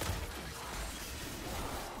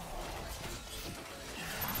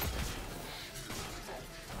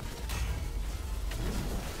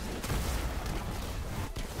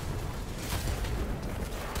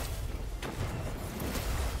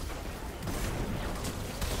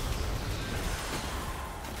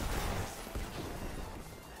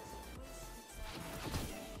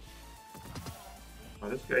 Oh,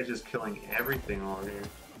 this guy's just killing everything over here.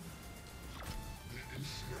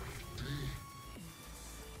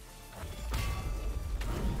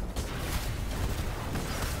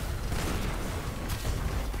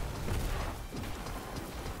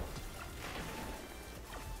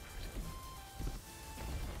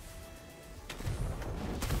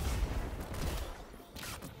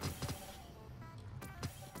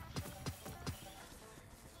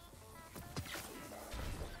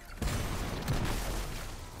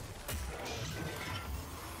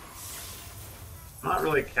 I'm not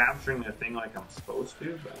really capturing the thing like I'm supposed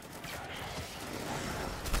to, but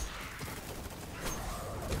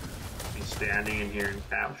I'm standing in here and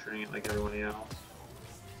capturing it like everybody else.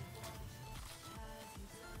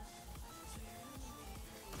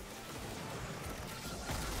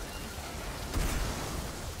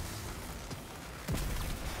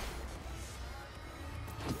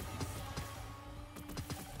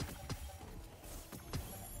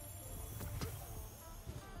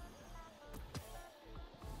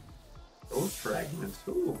 Those fragments,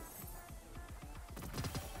 ooh.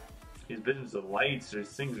 These visions of lights, there's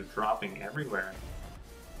things are dropping everywhere.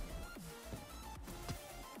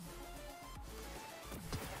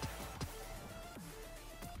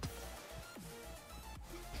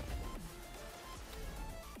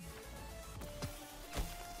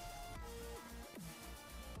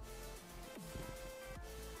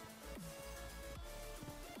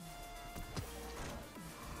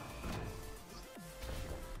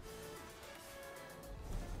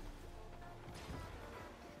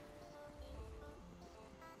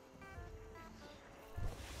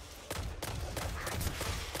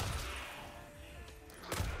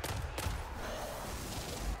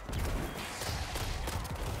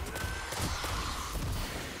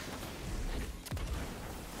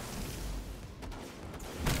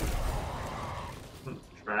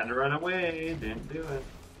 Trying to run away, didn't do it.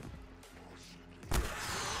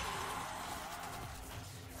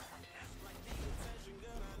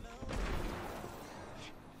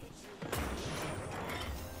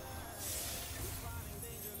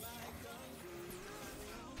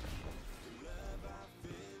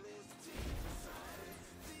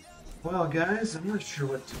 Well, guys, I'm not sure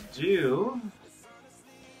what to do.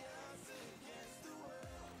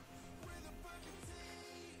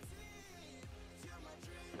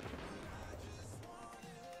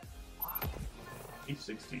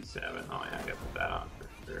 E67. Oh yeah, I gotta put that on for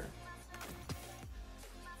sure.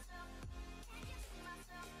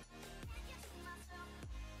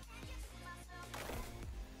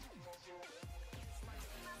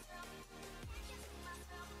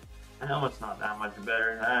 The helmet's not that much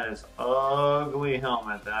better. That is ugly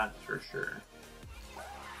helmet, that's for sure.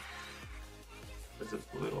 There's a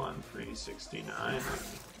blue one, 369.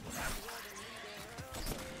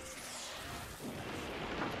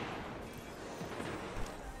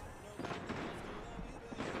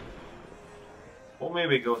 We'll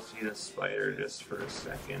maybe go see the spider just for a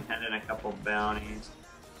second, hand in a couple bounties.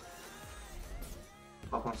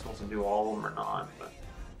 I don't know if I'm supposed to do all of them or not, but.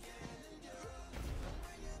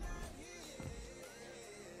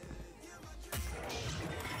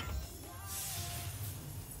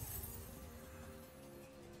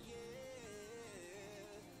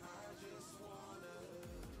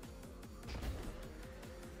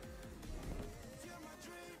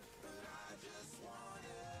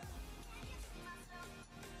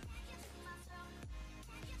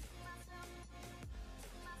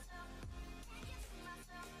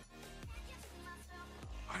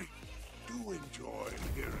 I do enjoy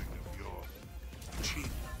hearing of your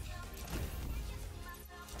achievements.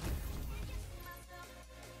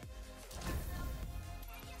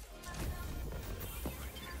 My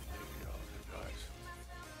dear Lady Allardyce,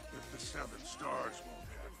 if the Seven Stars won't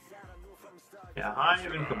have you. Yeah,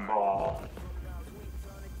 Hive and Cabal.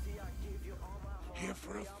 Here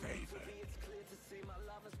for a favor.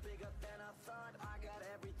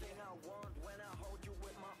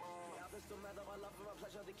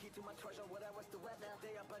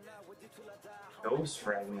 Those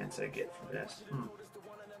fragments I get from this.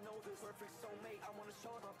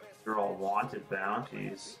 They're all wanted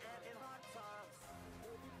bounties.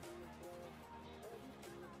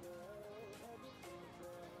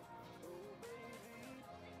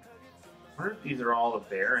 I wonder if these are all the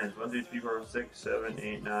Barons. 1, 2, 3, 4, 6, 7,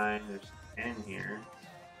 8, 9. There's 10 here.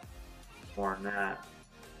 More than that.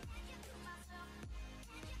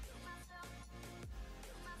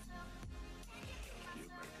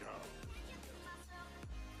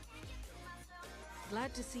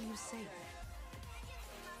 Glad to see you safe.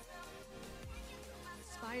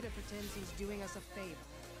 Spider pretends he's doing us a favor,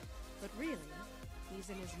 but really, he's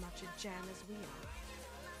in as much a jam as we are.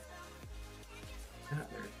 Yeah,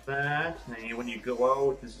 there's that. And then when you go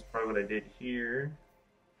out, this is probably what I did here.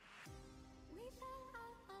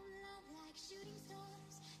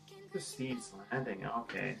 The Steed's Landing.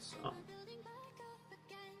 Okay, so.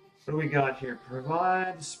 What do we got here?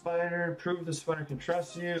 Provide the spider, prove the spider can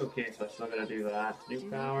trust you. Okay, so I still gotta do that. New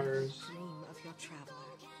powers. Dream of your traveler.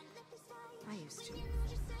 I used to.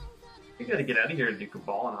 We gotta get out of here to do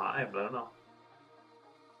Cabal and Hive, but I don't know.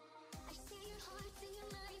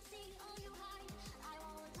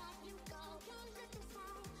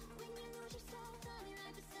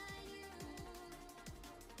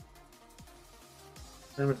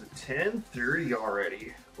 That was at 10:30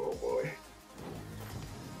 already. Oh boy.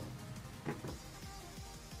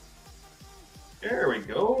 There we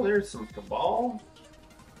go. There's some Cabal.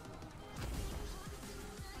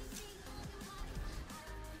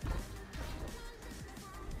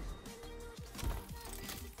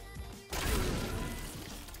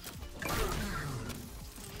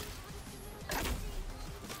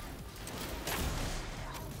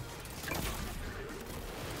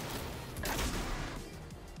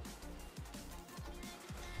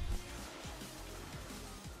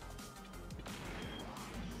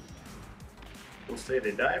 We'll say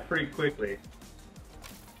they die pretty quickly.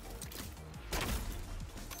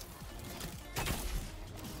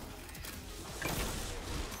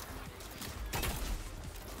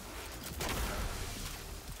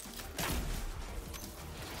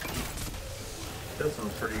 Does some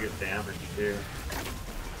pretty good damage too.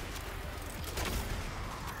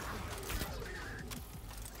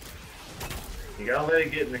 You gotta let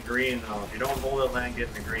it get in the green though. If you don't hold it, let it get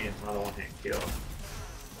in the green, it's not a one-hit kill.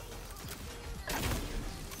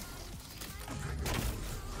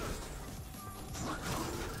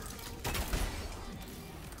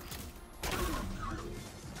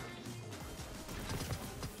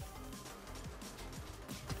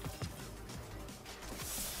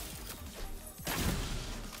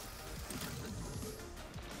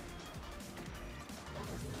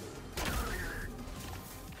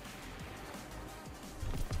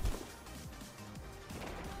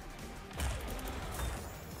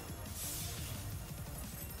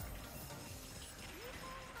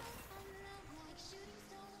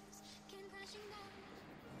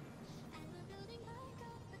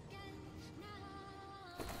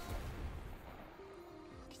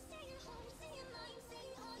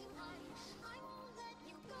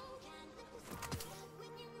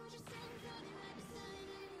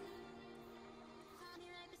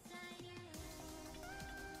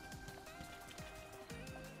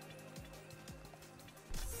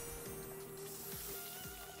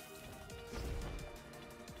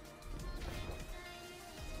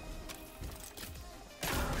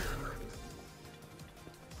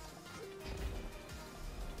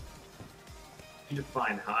 Need to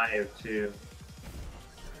find Hive too.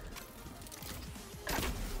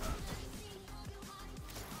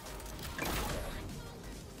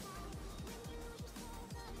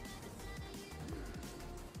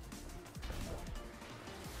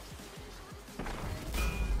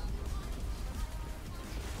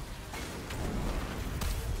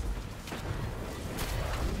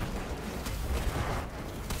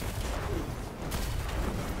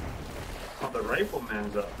 Oh, the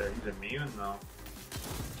rifleman's up there. He's immune though.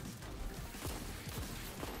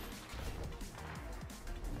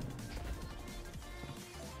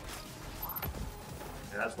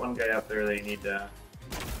 Yeah, that's one guy up there that you need to...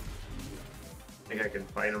 I think I can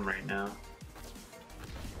fight him right now.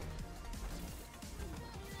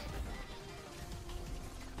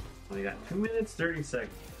 We got 2 minutes 30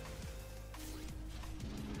 seconds.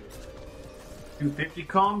 250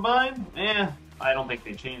 combine? Eh, I don't think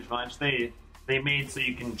they changed much. They made so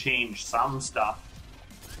you can change some stuff,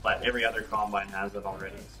 but every other combine has it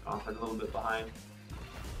already. So I'm a little bit behind.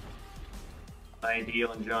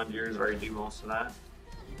 Ideal and John Deere's already do most of that.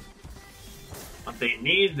 What they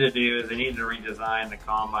need to do is they need to redesign the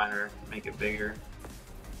combine or make it bigger.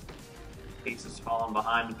 Case is falling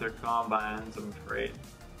behind with their combines, I'm afraid.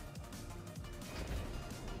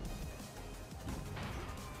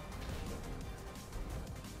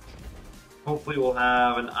 Hopefully we'll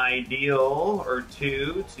have an ideal or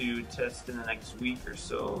two to test in the next week or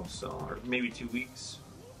so, or maybe 2 weeks.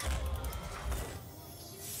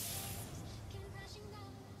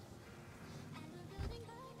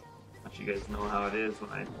 Let you guys know how it is when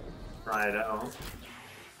I try it out.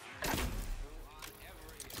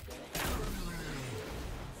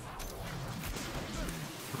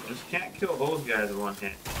 Just can't kill those guys with one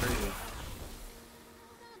hit. It's crazy.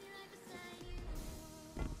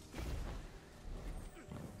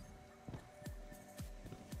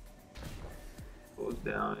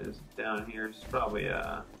 Down is down here. It's probably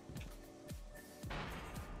those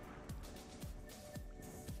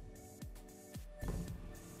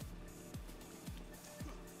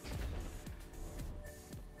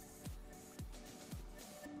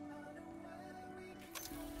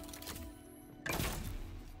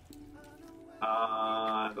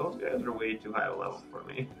guys are way too high a level for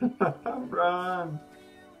me. Run!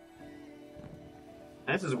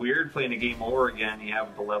 And this is weird playing a game over again. You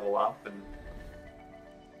have to level up and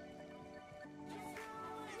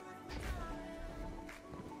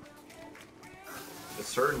a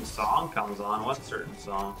certain song comes on. What certain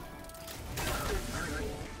song? I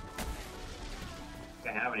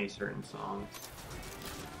don't have any certain songs.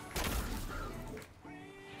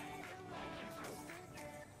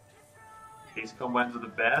 Case combines are the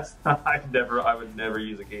best. I would never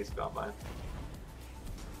use a case combine.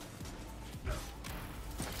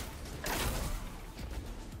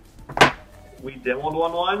 We demoed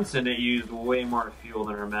one once and it used way more fuel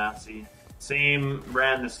than our Massey.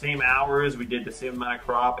 Ran the same hours, we did the same amount of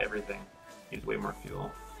crop, everything. Used way more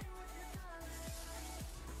fuel.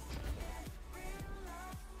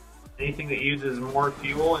 Anything that uses more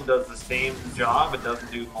fuel and does the same job, it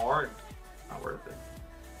doesn't do more, not worth it.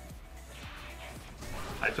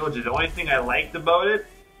 I told you, the only thing I liked about it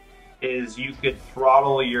is you could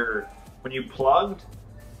throttle your, when you plugged,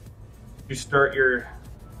 you start your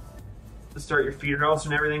feeder house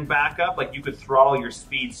and everything back up, like you could throttle your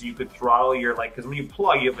speed, so you could throttle your, like, because when you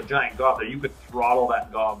plug, you have a giant gob there, you could throttle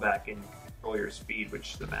that gob back and control your speed,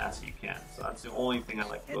 which the Massey you can't. So that's the only thing I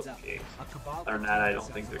like about the case. Other than that, I don't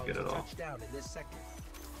think they're good at all.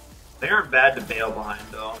 They aren't bad to bail behind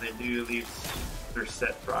though. They do leave, they're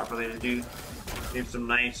set properly. They do leave some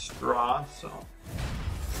nice straw, so.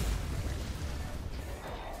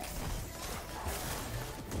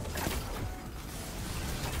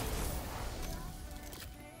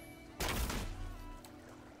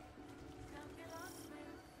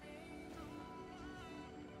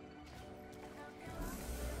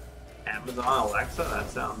 Amazon Alexa? That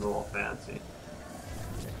sounds a little fancy.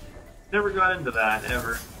 Never got into that,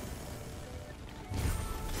 ever.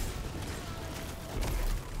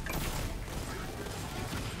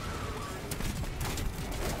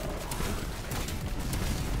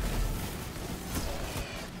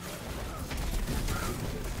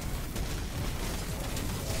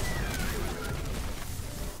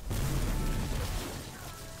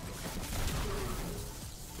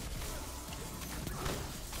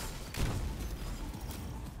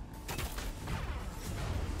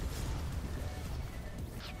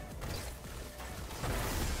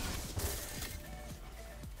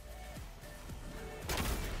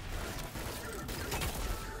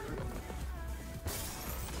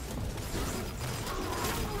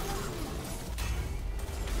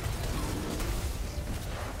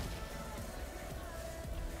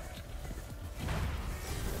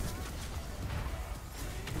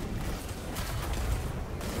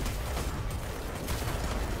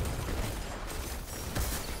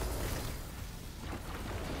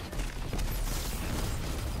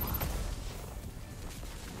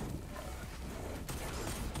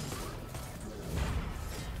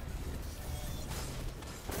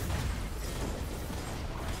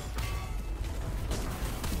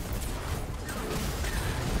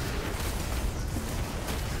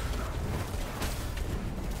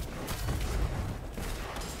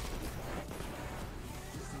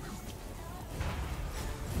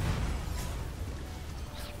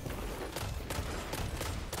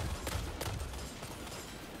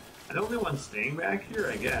 I'm the only one staying back here,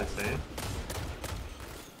 I guess, eh?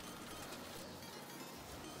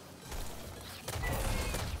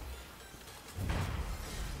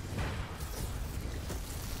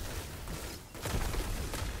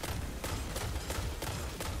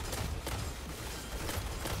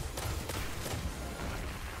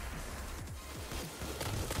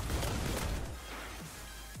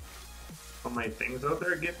 So many things out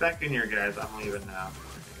there. Get back in here, guys. I'm leaving now.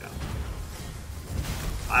 There we go.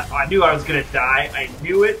 I knew I was gonna die. I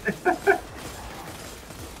knew it. I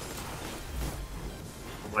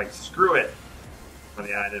was like, screw it. But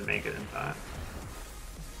yeah, I didn't make it in time.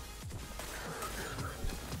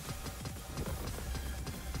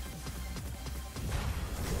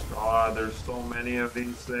 God, there's so many of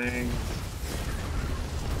these things.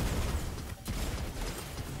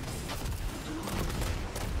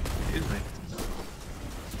 Excuse me.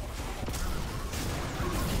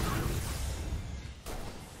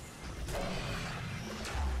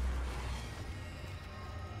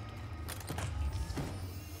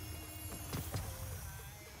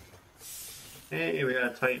 Hey, we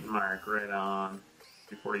got a Titan mark right on.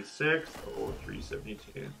 346, oh,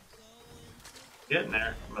 372. Getting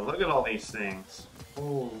there. But look at all these things.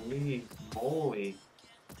 Holy moly.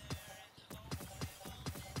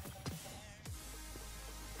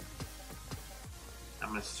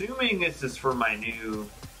 I'm assuming this is for my new,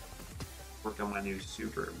 work on my new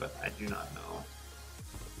super, but I do not know.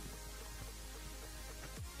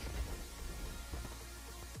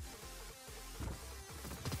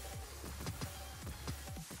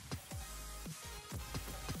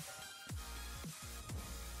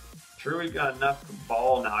 Sure, we've got enough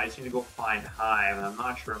ball now. I just need to go find Hive, and I'm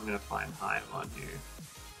not sure I'm going to find Hive on here.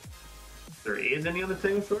 If there is any on the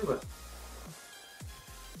table store, but...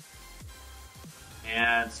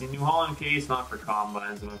 And see, New Holland case, not for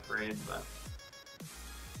combines, I'm afraid, but...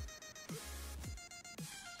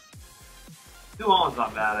 New Holland's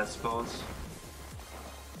not bad, I suppose.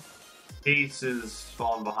 Case is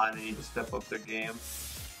falling behind, they need to step up their game.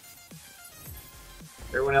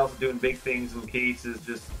 Everyone else is doing big things, and Case is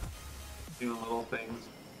just doing little things.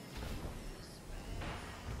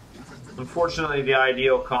 Unfortunately, the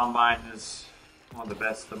ideal combine is one of the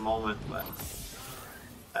best at the moment, but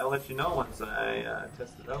I'll let you know once I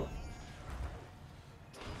test it out.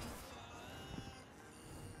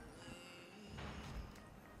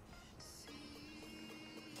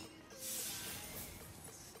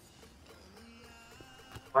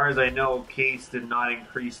 As far as I know, Case did not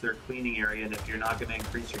increase their cleaning area, and if you're not going to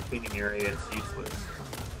increase your cleaning area, it's useless.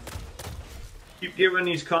 Keep giving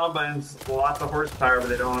these combines lots of horsepower, but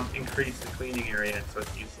they don't increase the cleaning area, so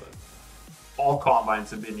it's useless. All combines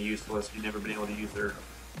have been useless. You've never been able to use their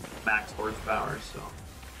max horsepower, so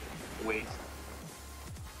waste.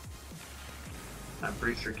 I'm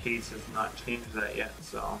pretty sure Case has not changed that yet,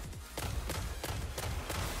 so.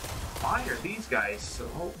 Why are these guys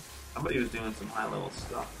so... Somebody was doing some high-level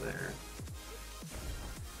stuff there.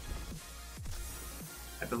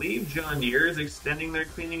 I believe John Deere is extending their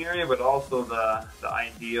cleaning area, but also the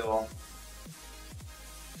ideal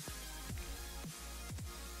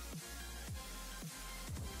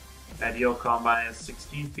combine is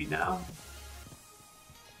 16 feet now.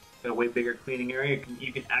 Got a way bigger cleaning area.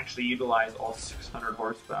 You can actually utilize all 600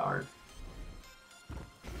 horsepower.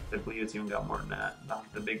 I believe it's even got more than that, not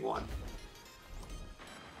the big one.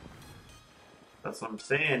 That's what I'm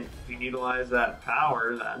saying. If you can utilize that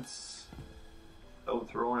power, that's... Oh,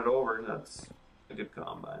 throwing it over, that's a good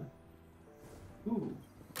combine. Ooh.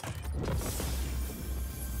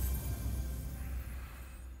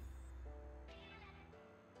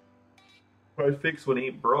 Try fix what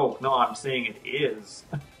ain't broke. No, I'm saying it is.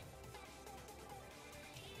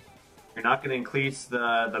 You're not going to increase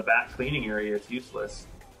the back cleaning area. It's useless.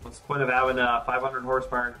 What's the point of having a 500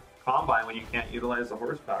 horsepower combine when you can't utilize the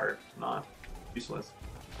horsepower? It's not useless.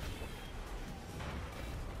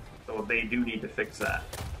 So they do need to fix that.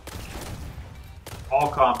 All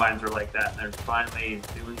combines are like that, and they're finally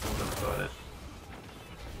doing something about it.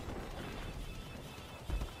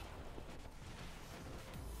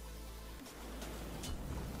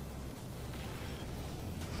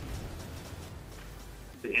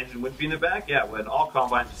 The engine would be in the back? Yeah, when all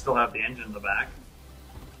combines still have the engine in the back.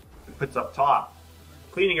 It puts up top.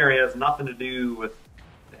 Cleaning area has nothing to do with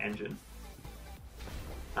the engine.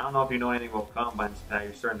 I don't know if you know anything about combines, Pat.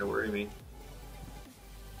 You're starting to worry me.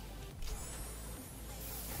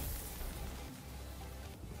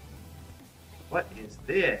 What is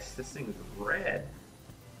this? This thing's red.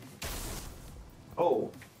 Oh.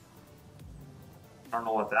 I don't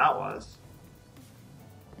know what that was.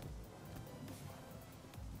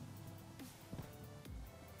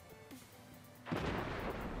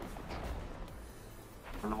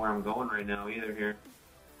 where I'm going right now either here.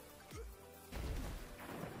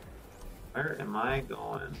 Where am I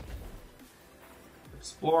going?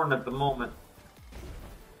 Exploring at the moment.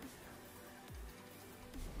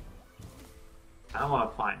 I want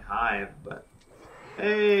to find Hive, but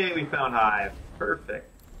hey, we found Hive. Perfect.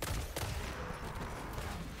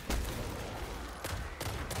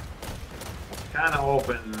 Kind of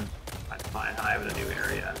hoping I'd find Hive in a new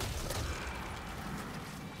area.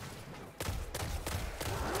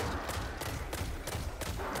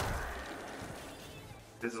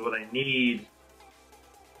 This is what I need.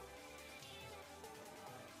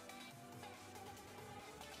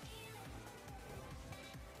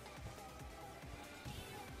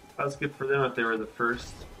 That's good for them if they were the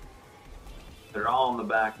first. They're all in the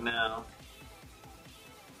back now.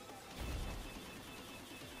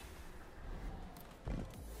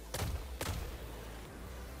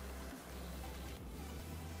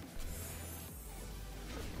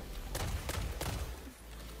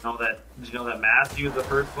 Did you know that Massey was the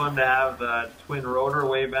first one to have the twin rotor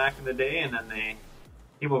way back in the day, and then they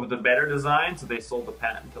came up with a better design, so they sold the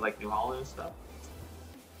patent to like New Holland and stuff.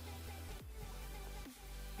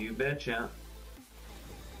 You betcha.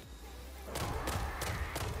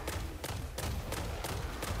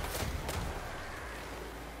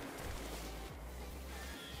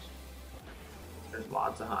 There's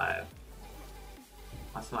lots of Hive.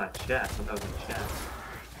 That's not a chest, I thought it was a chest.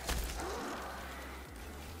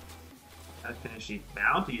 Gotta finish these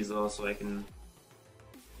bounties though, so I can.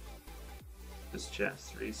 This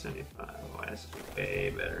chest, 375. Oh, that's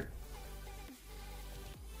way better.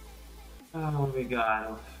 Oh, what do we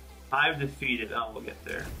got? Hive defeated. Oh, we'll get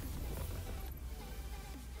there.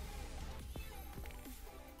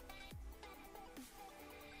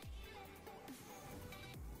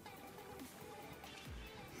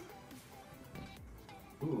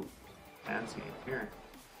 Ooh, fancy here.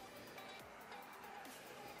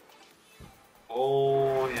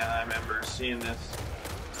 Oh, yeah, I remember seeing this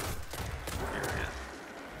area.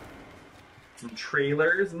 Some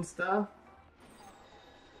trailers and stuff.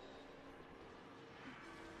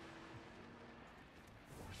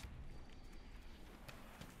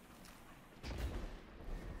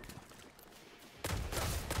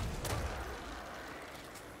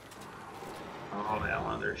 Oh, yeah,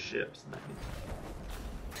 one of their ships. Nice.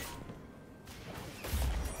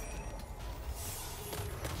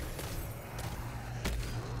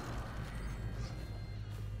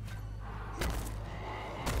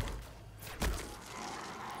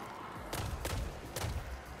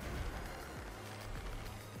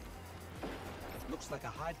 Looks like a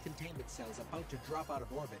Hive containment cell is about to drop out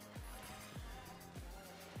of orbit.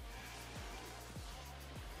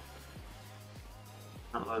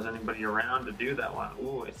 I don't know if there's anybody around to do that one.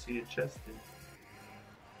 Ooh, I see a chest in.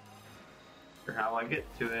 Or how I get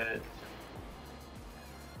to it.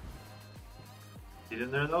 Get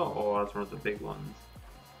in there though? Oh, that's one of the big ones.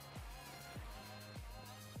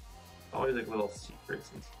 Always like little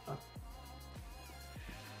secrets and stuff.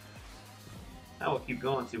 Now we'll keep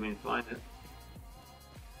going, see if we can find it.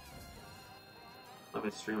 Let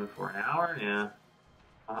me stream it for an hour? Yeah. I don't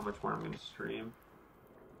know how much more I'm going to stream.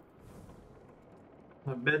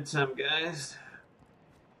 My bedtime, guys.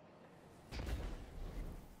 I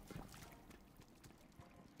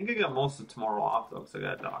think I got most of tomorrow off though, because I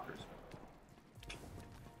got doctors.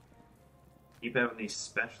 Keep having these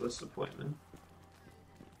specialist appointments.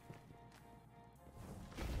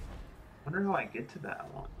 Wonder how I get to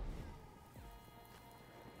that one.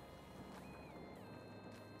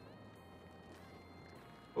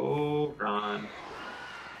 Oh, run.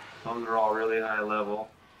 Those are all really high level.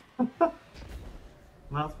 I'm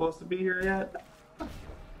not supposed to be here yet.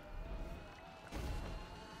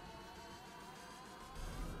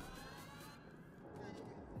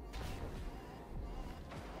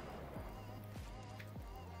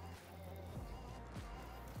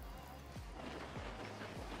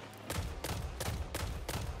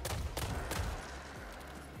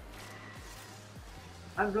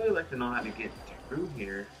 I'd really like to know how to get through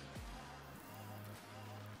here.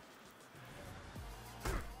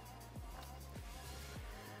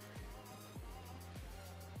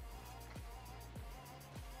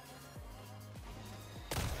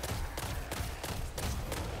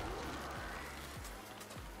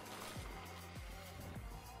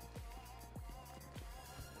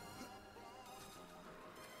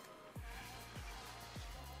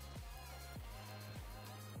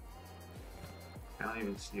 I don't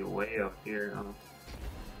even see a way up here. Oh.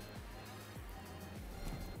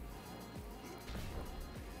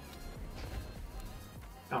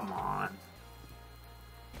 Come on.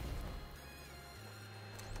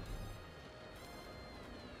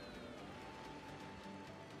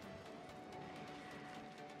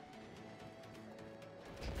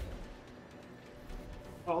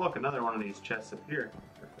 Oh look, another one of these chests up here.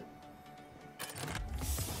 Perfect.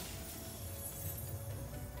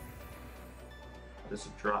 This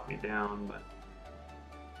would drop me down, but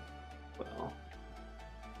well.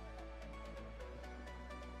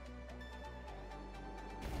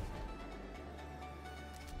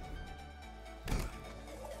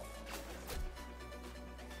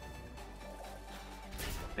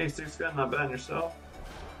 Hey, Six Gun, not bad yourself.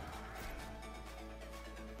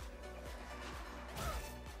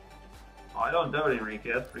 Oh, I don't doubt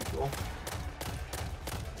Enrique, that's pretty cool.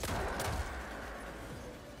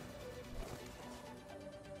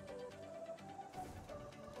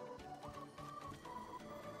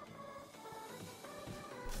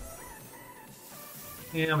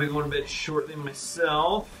 Yeah, I'll be going a bit shortly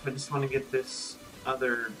myself. I just want to get this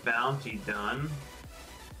other bounty done.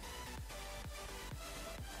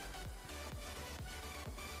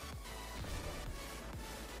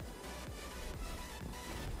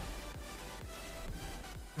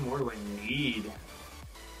 What do I need?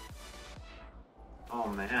 Oh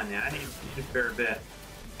man, yeah, I need a fair bit.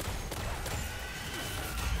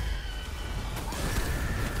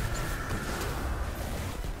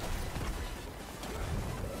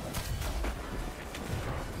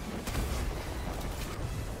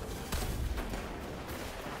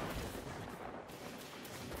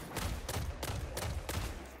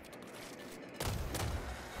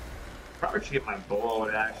 Probably should get my bow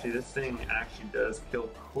out actually. This thing actually does kill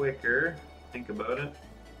quicker. Think about it.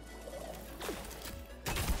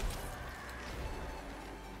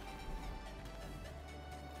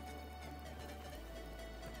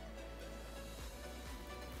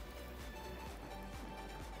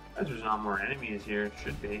 There's not more enemies here, it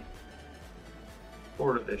should be.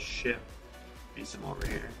 Forward of this ship. Be some over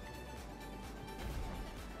here.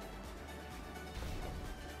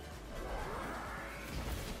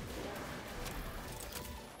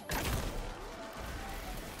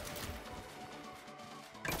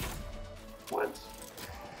 What?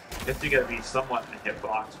 I guess you gotta be somewhat in the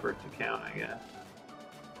hitbox for it to count, I guess.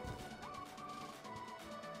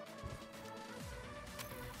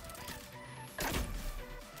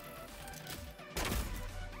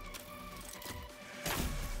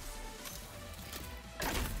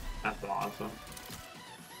 That's awesome.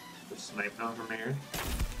 Just sniping them from here.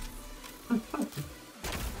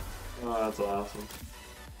 Oh, that's awesome.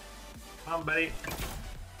 Come on, buddy.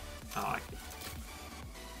 Oh, I can't.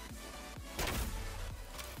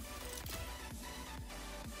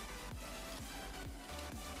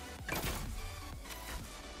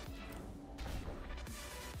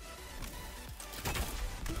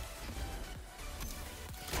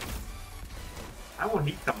 Why won't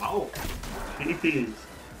he come out? Jeez.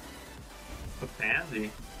 A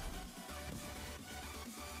pansy.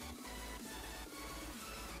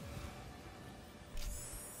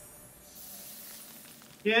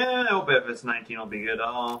 Yeah, I hope if it's 19 will be good.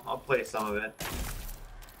 I'll play some of it.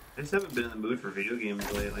 I just haven't been in the mood for video games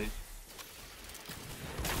lately.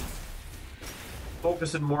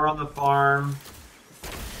 Focusing more on the farm.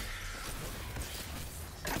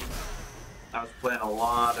 I was playing a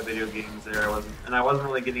lot of video games there. I wasn't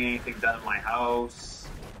really getting anything done in my house.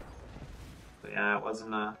 But yeah, it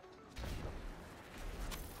wasn't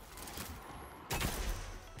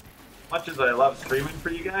much as I love streaming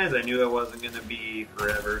for you guys, I knew it wasn't gonna be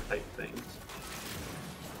forever type things.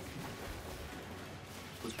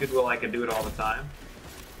 It was good while I could do it all the time.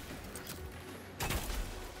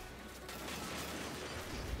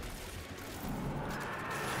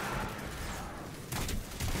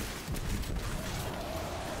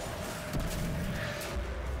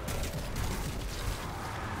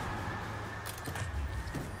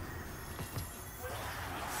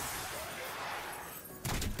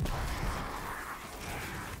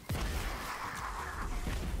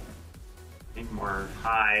 More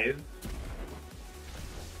hive.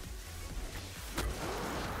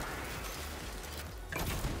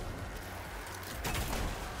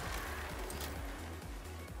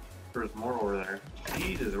 There's more over there.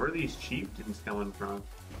 Jesus, where are these chieftains coming from?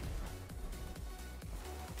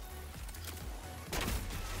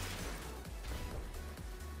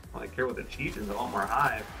 Well, I care what the chieftains, a lot more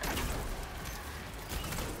hive.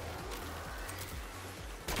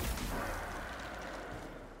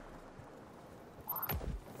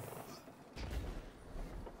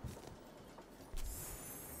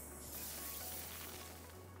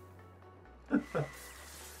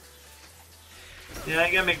 Yeah,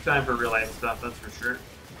 I gotta make time for real life stuff, that's for sure.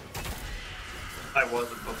 I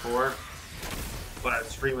wasn't before, but I was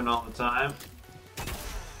streaming all the time.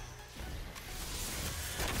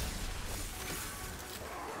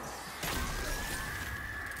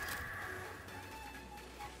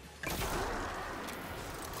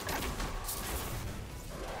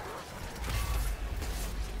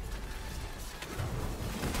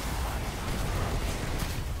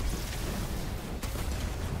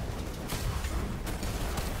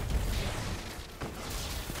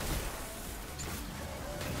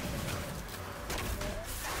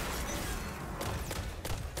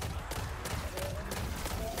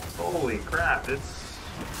 Holy crap, it's...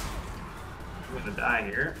 I'm gonna die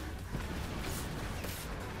here.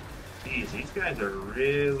 Jeez, these guys are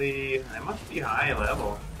really... They must be high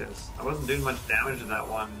level, because I wasn't doing much damage to that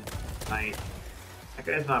one knight. That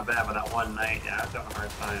guy's not bad, but that one knight, yeah, I was having a hard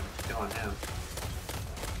time killing him.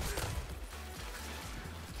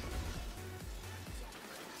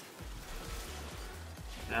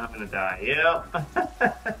 Now I'm gonna die. Yep.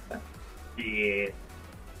 Yeah.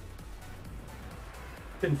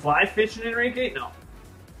 Been fly fishing, Enrique? No.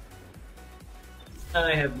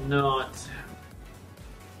 I have not.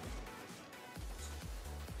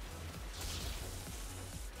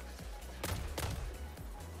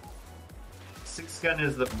 Six Gun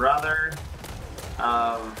is the brother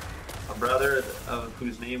of a brother of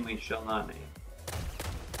whose name we shall not name.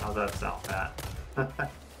 How's that sound, Pat?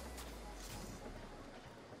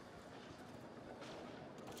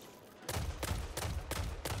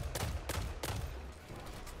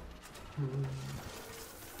 And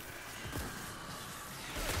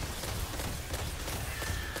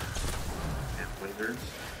wizards.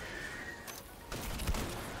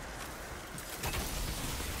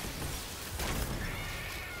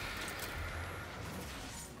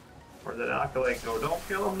 Where did Acolyte go? Don't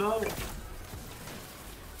kill him, no!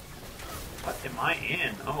 What am I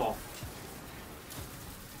in? Oh.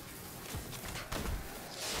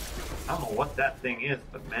 I don't know what that thing is,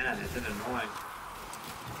 but man, is it annoying.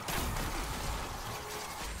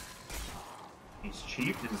 These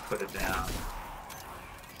chieftains put it down.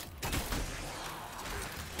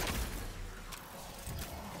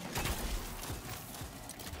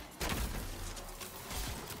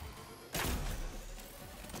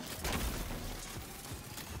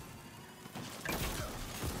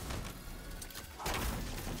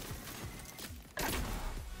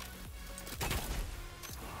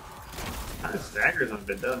 Kind of staggers them a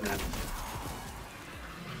bit, doesn't it?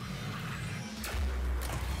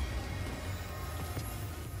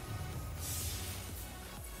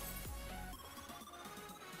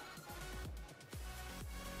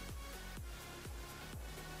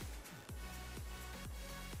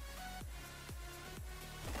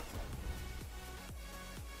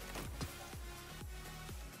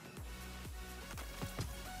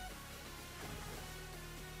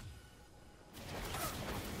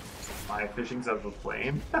 My fishing's of the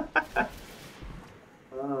flame.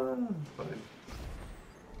 Funny.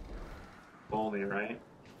 Only, right?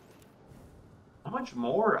 How much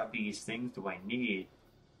more of these things do I need?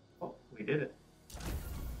 Oh, we did it.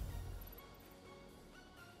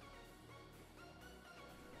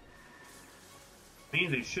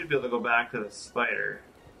 Means we should be able to go back to the spider.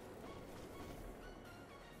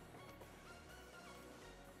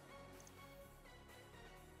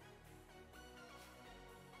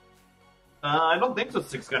 I don't think so,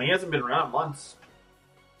 Six Gun. He hasn't been around once.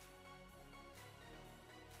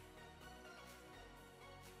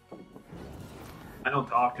 I don't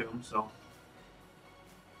talk to him, so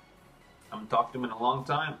I haven't talked to him in a long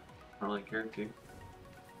time. I don't really care to.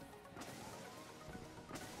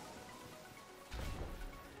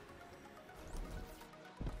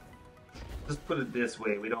 Just put it this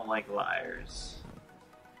way, we don't like liars.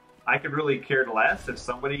 I could really care less if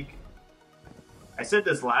somebody... I said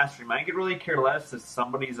this last stream, I could really care less if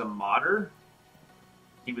somebody's a modder.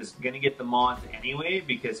 He was going to get the mods anyway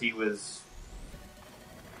because he was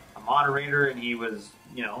a moderator and he was,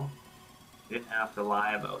 you know, didn't have to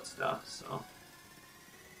lie about stuff, so...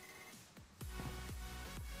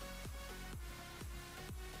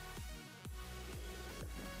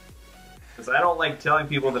 Because I don't like telling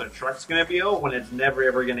people that a truck's going to be out when it's never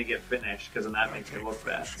ever going to get finished, because then that makes me look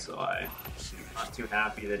bad. So I'm not too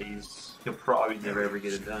happy that he'll probably never ever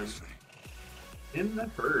get it done. In the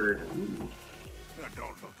herd. Ooh.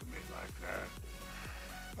 Don't look at me like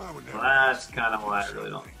that. I would never. Well, that's kind of why I really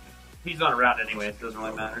don't. He's not around anyway, so it doesn't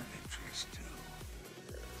really matter.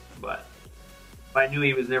 But if I knew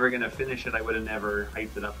he was never going to finish it, I would have never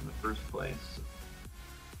hyped it up in the first place.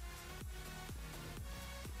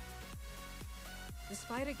 The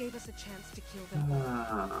spider gave us a chance to kill them.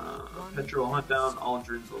 Petra will hunt down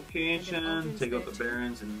Aldrin's location, take out the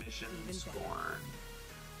barons, and mission Scorn.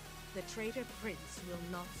 The traitor prince will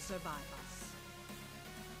not survive us.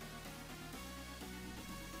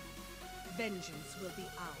 Vengeance will be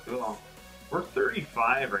ours. Cool. We're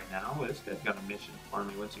 35 right now. This guy's got a mission for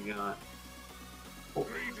me. What's he got? Oh,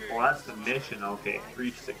 well, that's the mission. Okay,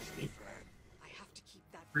 360.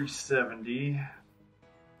 370.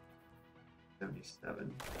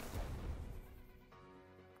 77.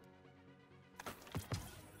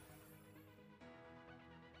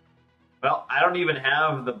 Well, I don't even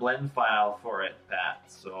have the blend file for it, Pat,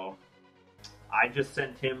 so I just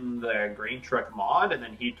sent him the grain truck mod, and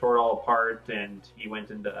then he tore it all apart, and he went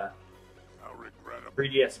into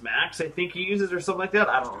 3ds Max, I think he uses, or something like that.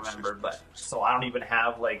 I don't remember, but so I don't even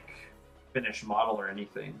have like finished model or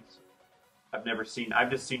anything. I've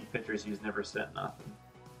just seen pictures. He's never sent nothing.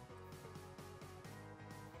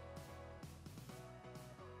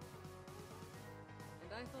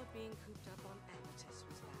 And I thought being cooped up on Amatis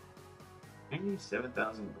was bad.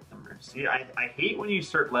 97,000 glimmer. See, I hate when you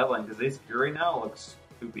start leveling, because this gear right now looks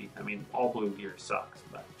poopy. I mean, all blue gear sucks,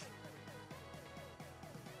 but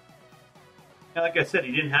yeah, like I said,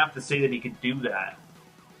 he didn't have to say that he could do that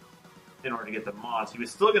in order to get the mods. He was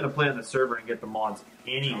still going to play on the server and get the mods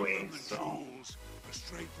anyway, so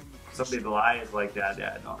some people eyes like that,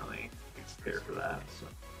 yeah, I don't really care for that. So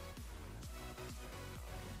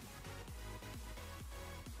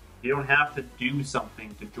you don't have to do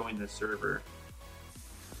something to join the server.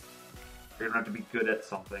 You don't have to be good at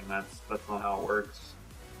something. That's not how it works.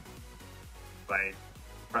 If I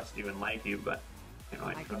trust you and like you, but you know,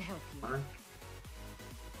 I can trust help you. Huh?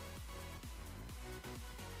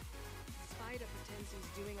 Spider pretends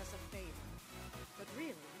he's doing us a favor, but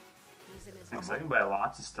really, he's in his Thanks, I can buy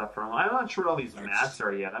lots of stuff from him. I'm not sure what all these mats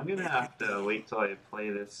are yet. I'm gonna have to wait till I play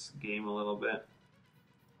this game a little bit.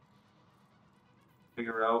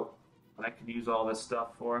 Figure out what I can use all this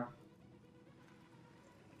stuff for.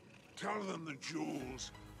 Tell them the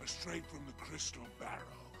jewels are straight from the crystal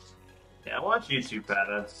barrels. Yeah, I watch YouTube, Pat.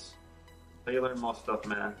 That's how you learn most stuff,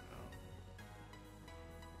 man.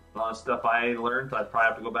 A lot of stuff I learned, I'd probably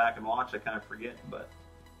have to go back and watch. I kind of forget, but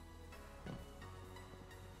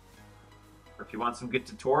or if you want some good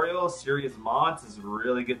tutorials, Serious Mods is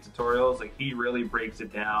really good tutorials. Like, he really breaks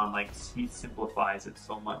it down. Like, he simplifies it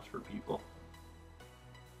so much for people.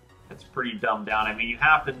 It's pretty dumbed down. I mean, you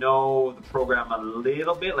have to know the program a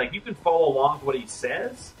little bit. Like, you can follow along with what he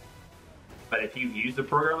says, but if you use the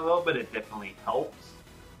program a little bit, it definitely helps.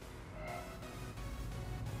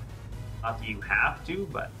 Not that you have to,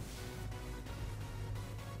 but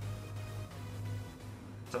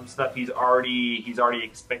some stuff he's already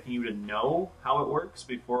expecting you to know how it works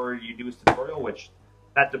before you do his tutorial, which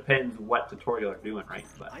that depends what tutorial you're doing, right?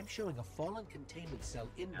 But I'm showing a fallen containment cell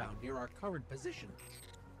inbound near our current position.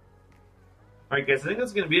 alright guys, I think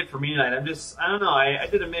that's going to be it for me tonight. I don't know, I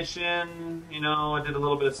did a mission, you know, I did a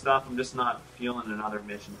little bit of stuff. I'm just not feeling another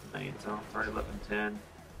mission tonight, so it's already 11:10.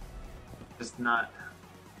 Just not.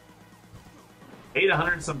 Paid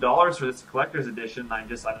 $100 and some for this collector's edition, I'm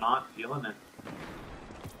not feeling it.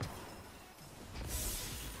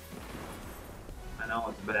 I know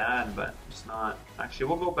it's bad, but just not. Actually,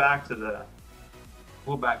 we'll go back to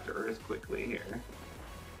Earth quickly here.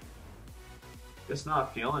 Just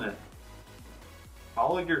not feeling it.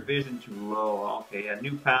 Follow your vision too low. Okay, yeah,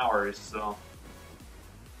 new powers, so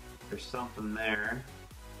there's something there.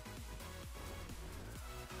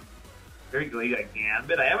 Very good, you got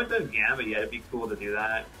Gambit. I haven't done Gambit yet. It'd be cool to do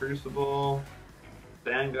that. Crucible,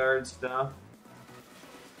 Vanguard stuff.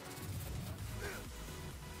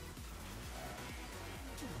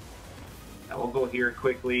 Now we'll go here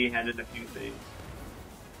quickly, hand in a few things.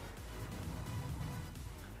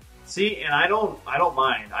 See, and I don't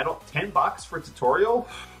mind. $10 for a tutorial.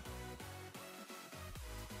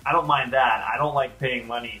 I don't mind that. I don't like paying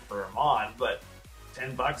money for a mod, but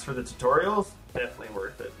 $10 for the tutorials, definitely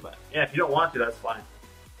worth it. But yeah, if you don't want to, that's fine.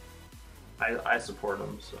 I support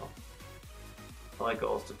them, so I like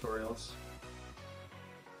all those tutorials.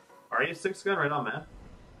 Are you 6 gun? Right on, man.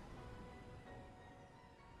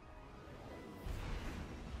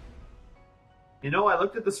 You know, I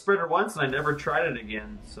looked at the spreader once and I never tried it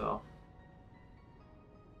again, so.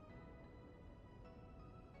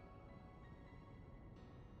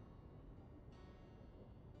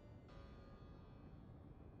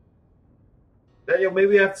 Yeah, yo,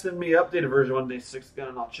 maybe you have to send me an updated version one day, 6 gun,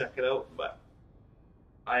 and I'll check it out, but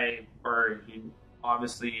you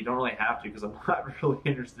obviously you don't really have to because I'm not really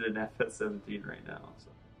interested in FS17 right now, so.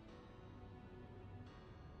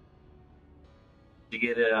 Did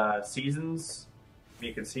you get seasons?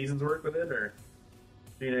 Making seasons work with it, or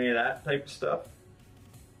doing any of that type of stuff?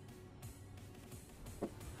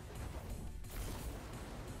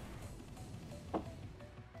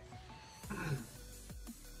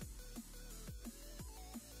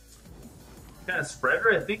 Kind of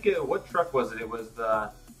spreader? I think what truck was it? It was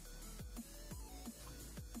the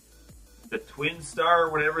Twin Star or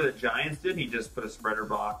whatever that Giants did. He just put a spreader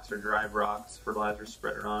box or drive rocks fertilizer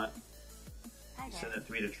spreader on it. He sent it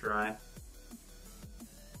to me to try.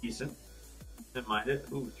 Decent. Didn't mind it.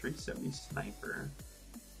 Ooh, 370 sniper.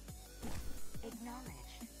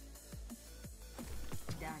 Acknowledged.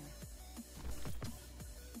 Done.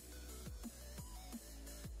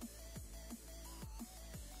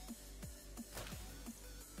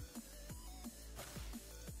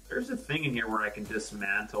 there's a thing in here where I can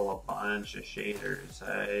dismantle a bunch of shaders.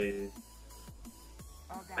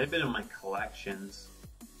 I've been in my collections.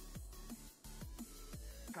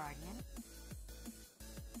 Guardian.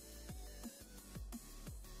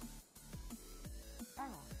 Oh,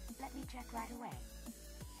 let me check right away.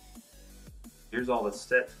 Here's all the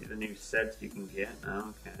sets, the new sets you can get.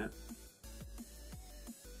 Oh, okay.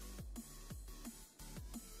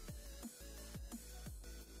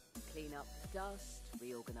 Clean up the dust,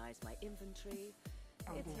 reorganize my inventory.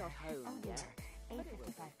 It's not home yet.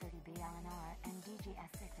 A5530B LNR and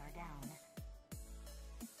DGS6 are down.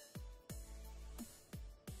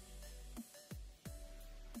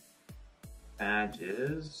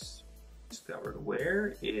 Badges. Discovered.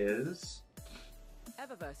 Where is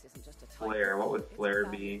Eververse isn't just a Flare? What would Flare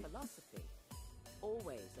it's be? philosophy.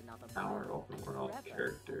 Always another Our moment, open world forever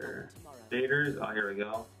character. another tomorrow. Shaders. Oh, here we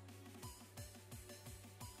go.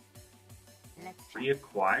 Let's check.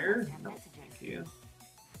 Reacquire? No, thank you.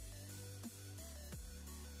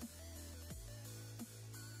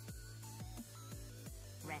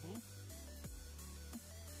 Ready?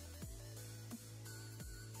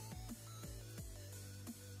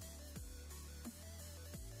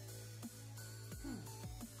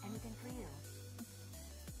 Anything for you?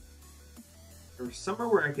 There was somewhere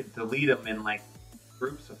where I could delete them in like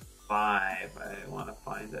groups of 5. I want to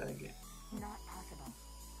find that again. Not possible.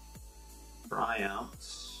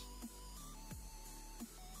 Triumphs.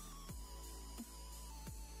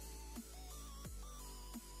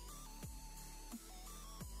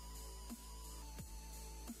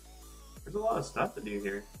 There's a lot of stuff to do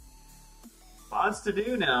here. Lots to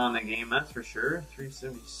do now in the game, that's for sure.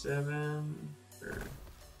 377. Sure.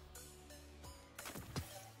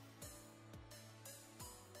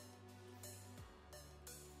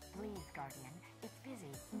 Please, Guardian. It's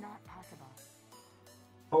busy. Not possible.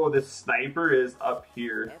 Oh, this sniper is up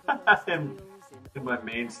here in my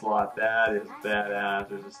main slot. That is badass.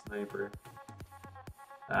 There's a sniper.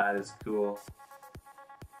 That is cool.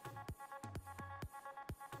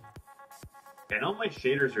 I know my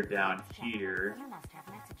shaders are down here. You must have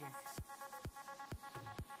messages.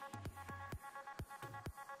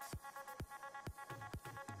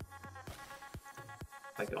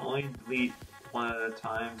 I can only delete one at a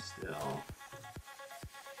time still.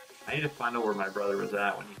 I need to find out where my brother was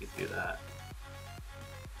at when he could do that.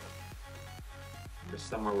 There's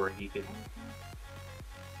somewhere where he could...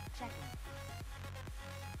 Checking.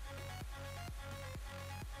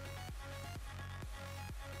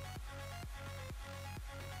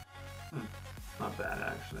 Not bad,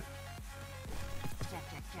 actually. Check,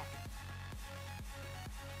 check, check.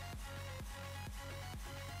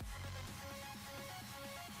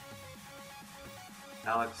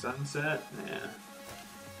 Alex Sunset? Yeah.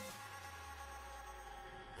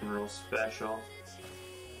 Real special.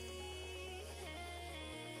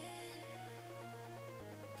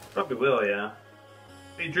 Probably will, yeah.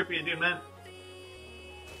 Hey, Drippy, you doing, man?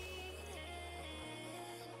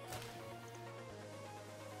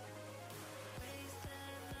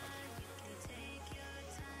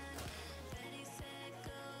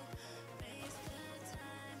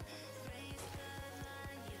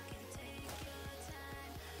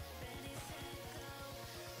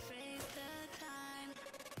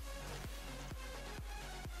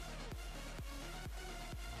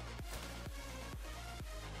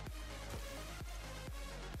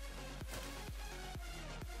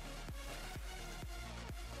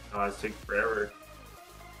 Oh, it's taking forever.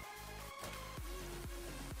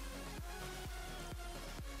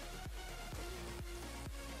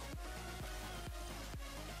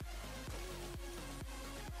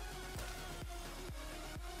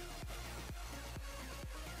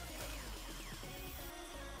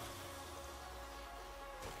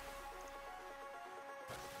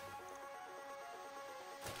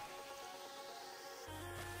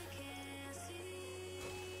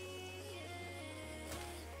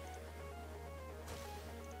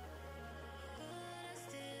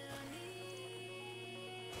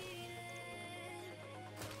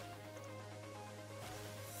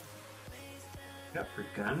 Got for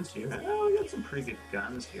guns here. Oh, we got some pretty good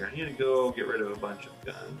guns here. I need to go get rid of a bunch of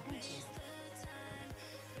guns.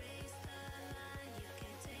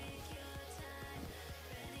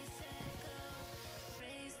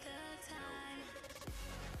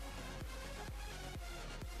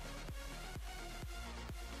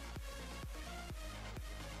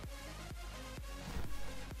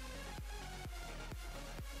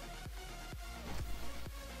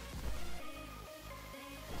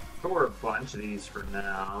 Store a bunch of these for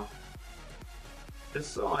now,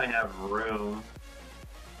 just so I have room.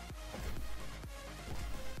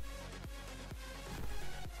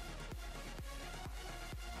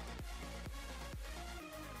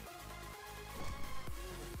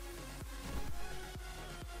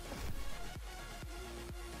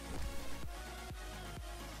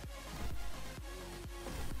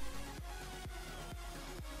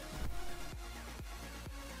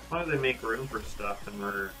 As long as they make room for stuff, then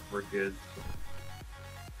we're good.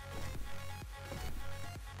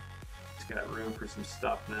 It's got room for some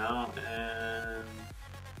stuff now, and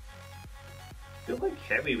I feel like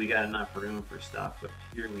heavy we got enough room for stuff, but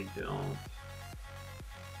here we don't.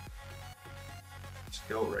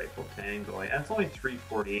 Scout rifle tango. That's only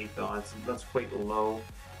 348 though. That's quite low.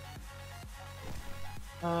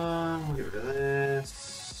 We'll get rid of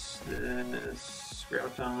this.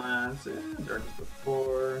 Graviton lance. Darkness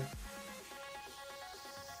before.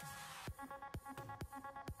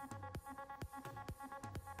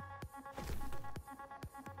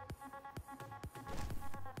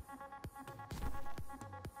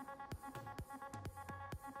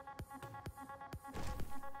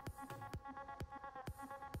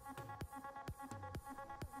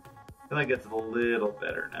 I feel like it's a little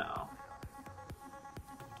better now.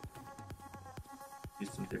 Use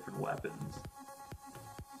some different weapons.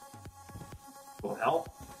 Will help.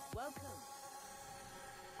 Welcome.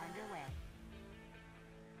 Underway.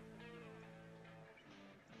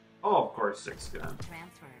 Oh, of course, 6-gun.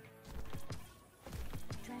 Transferred.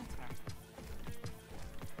 Transfer.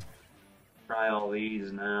 Try all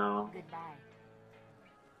these now. Goodbye.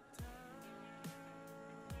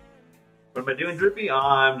 What am I doing, Drippy?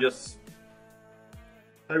 I was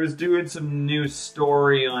doing some new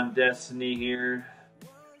story on Destiny here.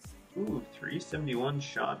 Ooh, 371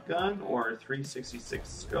 shotgun, or 366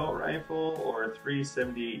 scout rifle, or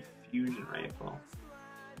 378 fusion rifle.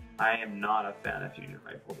 I am not a fan of fusion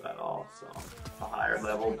rifles at all, so a higher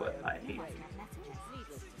level, but I hate it.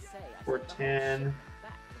 410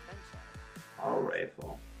 auto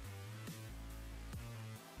rifle.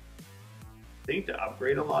 I think to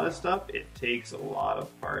upgrade a lot of stuff, it takes a lot of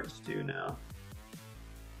parts too now.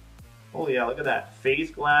 Oh yeah, look at that.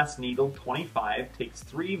 Phase Glass Needle 25 takes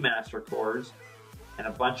 3 Master Cores and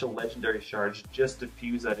a bunch of Legendary Shards just to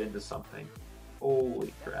fuse that into something.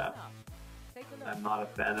 Holy crap. I'm not a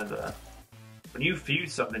fan of the... When you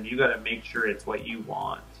fuse something, you gotta make sure it's what you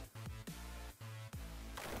want.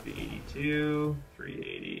 382,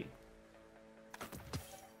 380.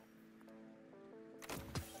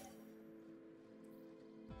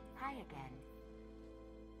 Hi again.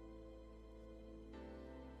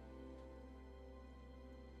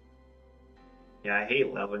 Yeah, I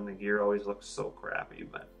hate leveling the gear, always looks so crappy,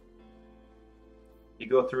 but you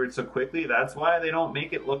go through it so quickly. That's why they don't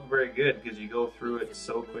make it look very good, because you go through it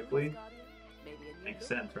so quickly. Makes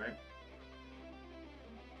sense, right?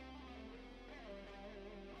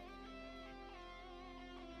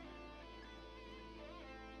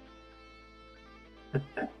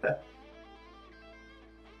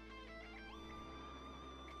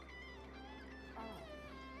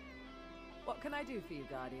 What can I do for you,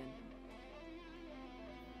 Guardian?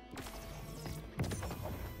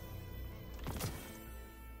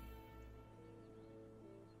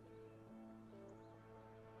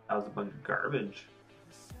 That was a bunch of garbage.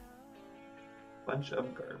 Bunch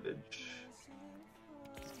of garbage.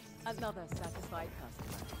 Another satisfied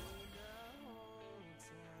customer.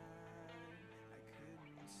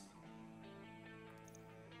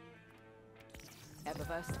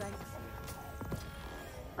 Eververse thanks you.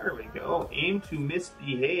 There we go. Aim to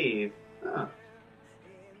misbehave. Huh.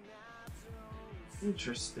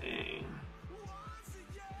 Interesting.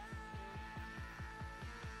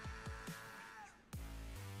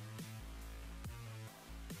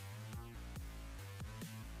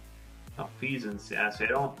 Malfeasance, yeah, so I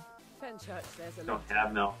don't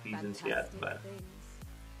have malfeasance yet, but things.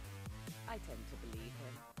 I tend to believe him.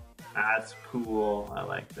 that's cool. I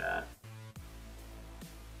like that.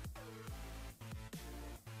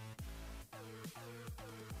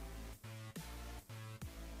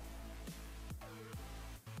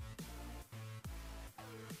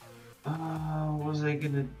 What was I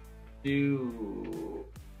gonna do?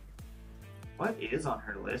 What is on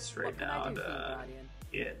her list right now to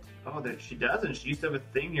get? Oh, that she doesn't. She used to have a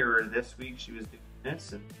thing here where this week she was doing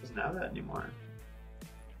this and doesn't have that anymore.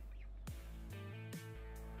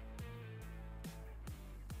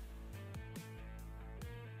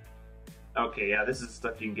 Okay, yeah, this is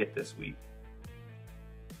stuff you can get this week.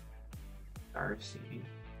 Darcy.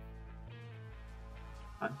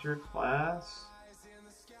 Hunter class.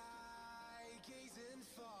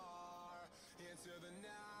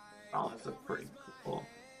 Oh, that's a pretty cool.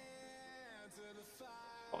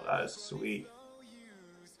 Oh, that is sweet.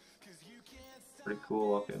 Pretty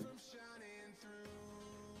cool looking.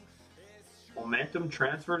 Momentum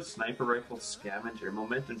transfer, sniper rifle, scavenger.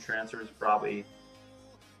 Momentum transfer is probably...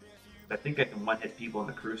 I think I can one-hit people in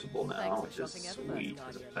the Crucible now, which is sweet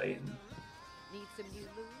as a Titan. Need some new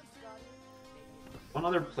loot, Guardian? One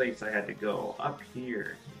other place I had to go. Up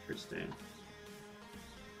here. Interesting.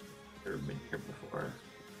 Never been here before.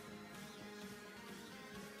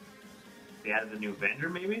 They added a new vendor,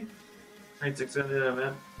 maybe? Right, 600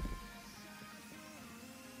 event.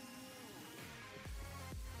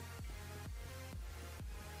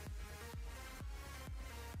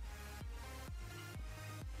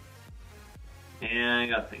 And I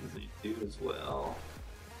got things I need to do as well.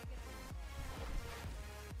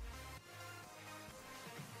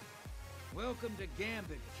 Welcome to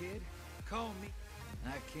Gambit, kid. Call me.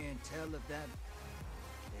 I can't tell if that...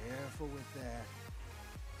 Careful with that.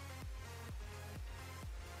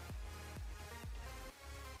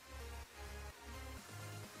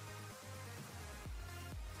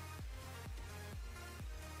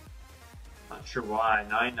 Not sure why.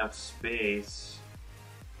 Not enough space.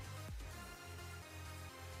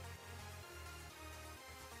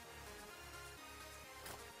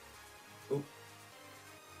 Oop.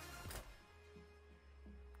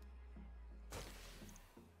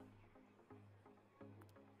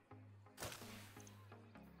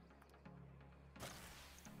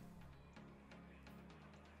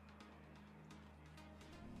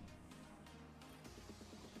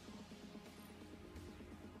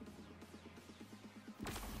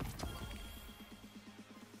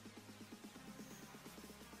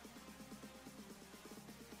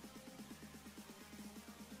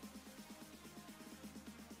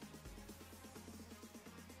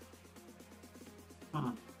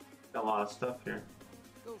 Got a lot of stuff here.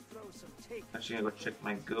 Go throw some tape. Actually, I'm gonna go check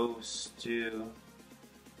my ghost too.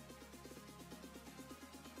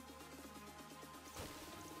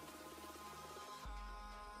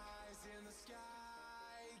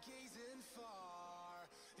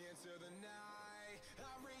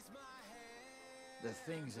 The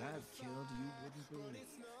things I've killed you wouldn't believe.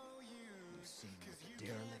 You seem like a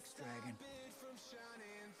derelict dragon.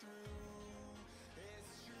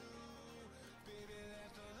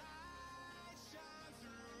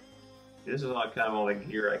 This is all kind of all the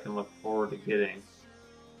gear I can look forward to getting.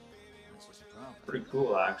 Pretty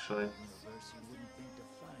cool, actually.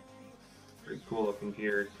 Pretty cool looking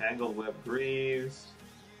gear. Tangled Web Greaves.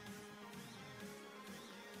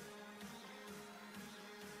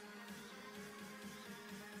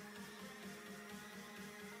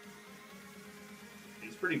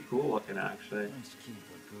 He's pretty cool looking, actually. Let's keep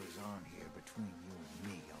what goes on here between you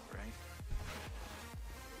and me, all right?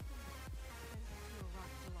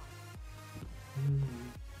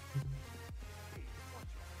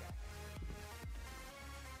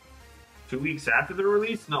 2 weeks after the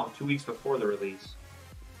release? No, 2 weeks before the release.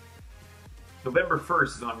 November 1st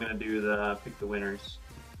is when I'm going to do the pick the winners.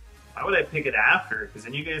 Why would I pick it after? Because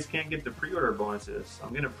then you guys can't get the pre-order bonuses.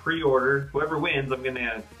 I'm going to pre-order. Whoever wins, I'm going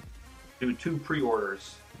to do 2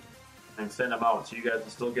 pre-orders and send them out so you guys will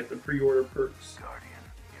still get the pre-order perks. Guardian,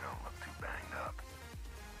 you don't look too banged up.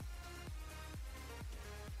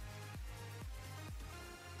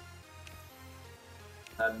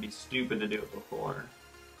 That'd be stupid to do it before.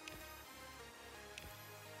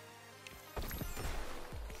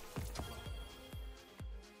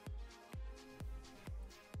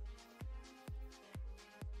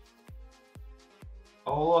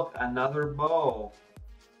 Oh look, another bow.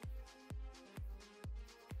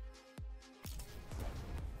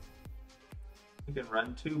 You can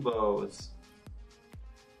run 2 bows.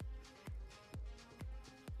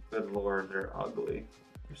 Good lord, they're ugly.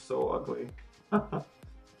 They're so ugly.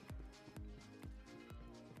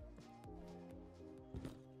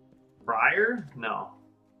 Prior? No.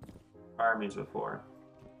 Prior means before.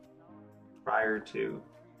 Prior to.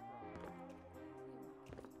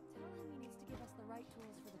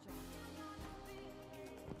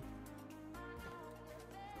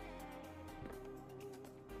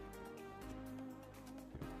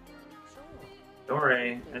 Don't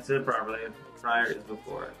worry, I said it properly. Prior is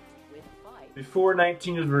before. Before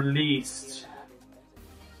 19 was released.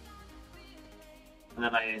 And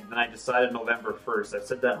then I decided November 1st. I've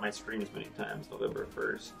said that in my streams many times, November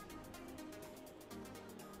 1st.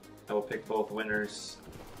 I will pick both winners.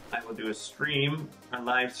 I will do a stream, a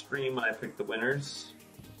live stream when I pick the winners.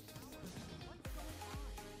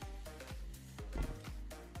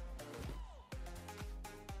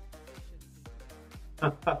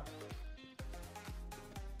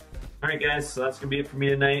 Alright guys, so that's going to be it for me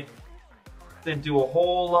tonight. Didn't do a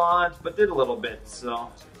whole lot, but did a little bit, so...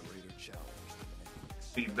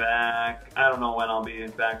 Be back. I don't know when I'll be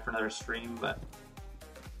back for another stream, but...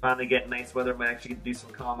 Finally get nice weather, might actually get to do some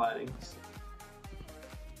combining.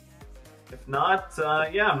 If not,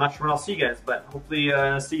 yeah, I'm not sure when I'll see you guys, but hopefully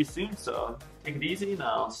see you soon, so take it easy, and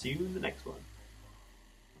I'll see you in the next one.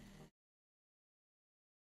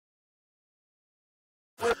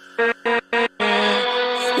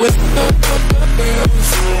 with